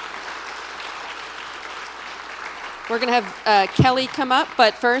you. We're going to have Kelly come up,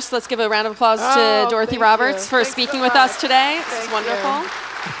 but first let's give a round of applause to Dorothy Roberts for speaking with us today. This is wonderful.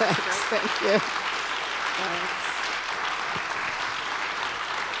 Thank you. Thanks.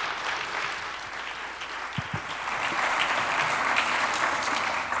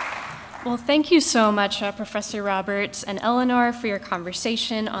 Well, thank you so much, Professor Roberts and Eleanor, for your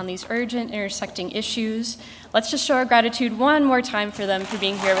conversation on these urgent intersecting issues. Let's just show our gratitude one more time for them for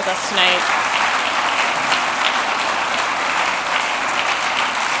being here with us tonight.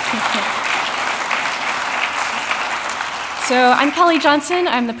 So I'm Kelly Johnson.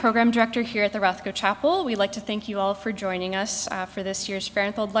 I'm the program director here at the Rothko Chapel. We'd like to thank you all for joining us for this year's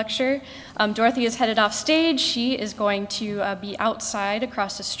Fahrenhold Lecture. Dorothy is headed off stage. She is going to be outside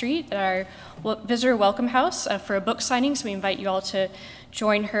across the street at our visitor welcome house for a book signing, so we invite you all to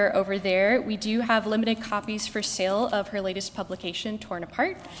join her over there. We do have limited copies for sale of her latest publication, Torn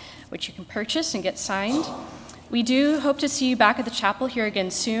Apart, which you can purchase and get signed. We do hope to see you back at the chapel here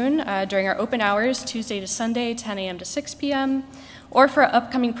again soon during our open hours, Tuesday to Sunday, 10 a.m. to 6 p.m., or for our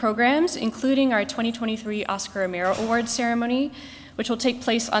upcoming programs, including our 2023 Oscar Romero Award ceremony, which will take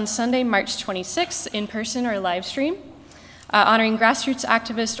place on Sunday, March 26th, in person or live stream, honoring grassroots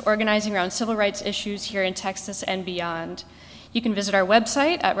activists organizing around civil rights issues here in Texas and beyond. You can visit our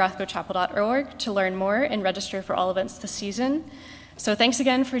website at rothkochapel.org to learn more and register for all events this season. So thanks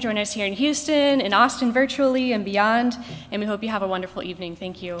again for joining us here in Houston, in Austin virtually, and beyond, and we hope you have a wonderful evening.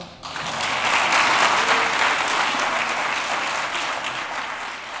 Thank you.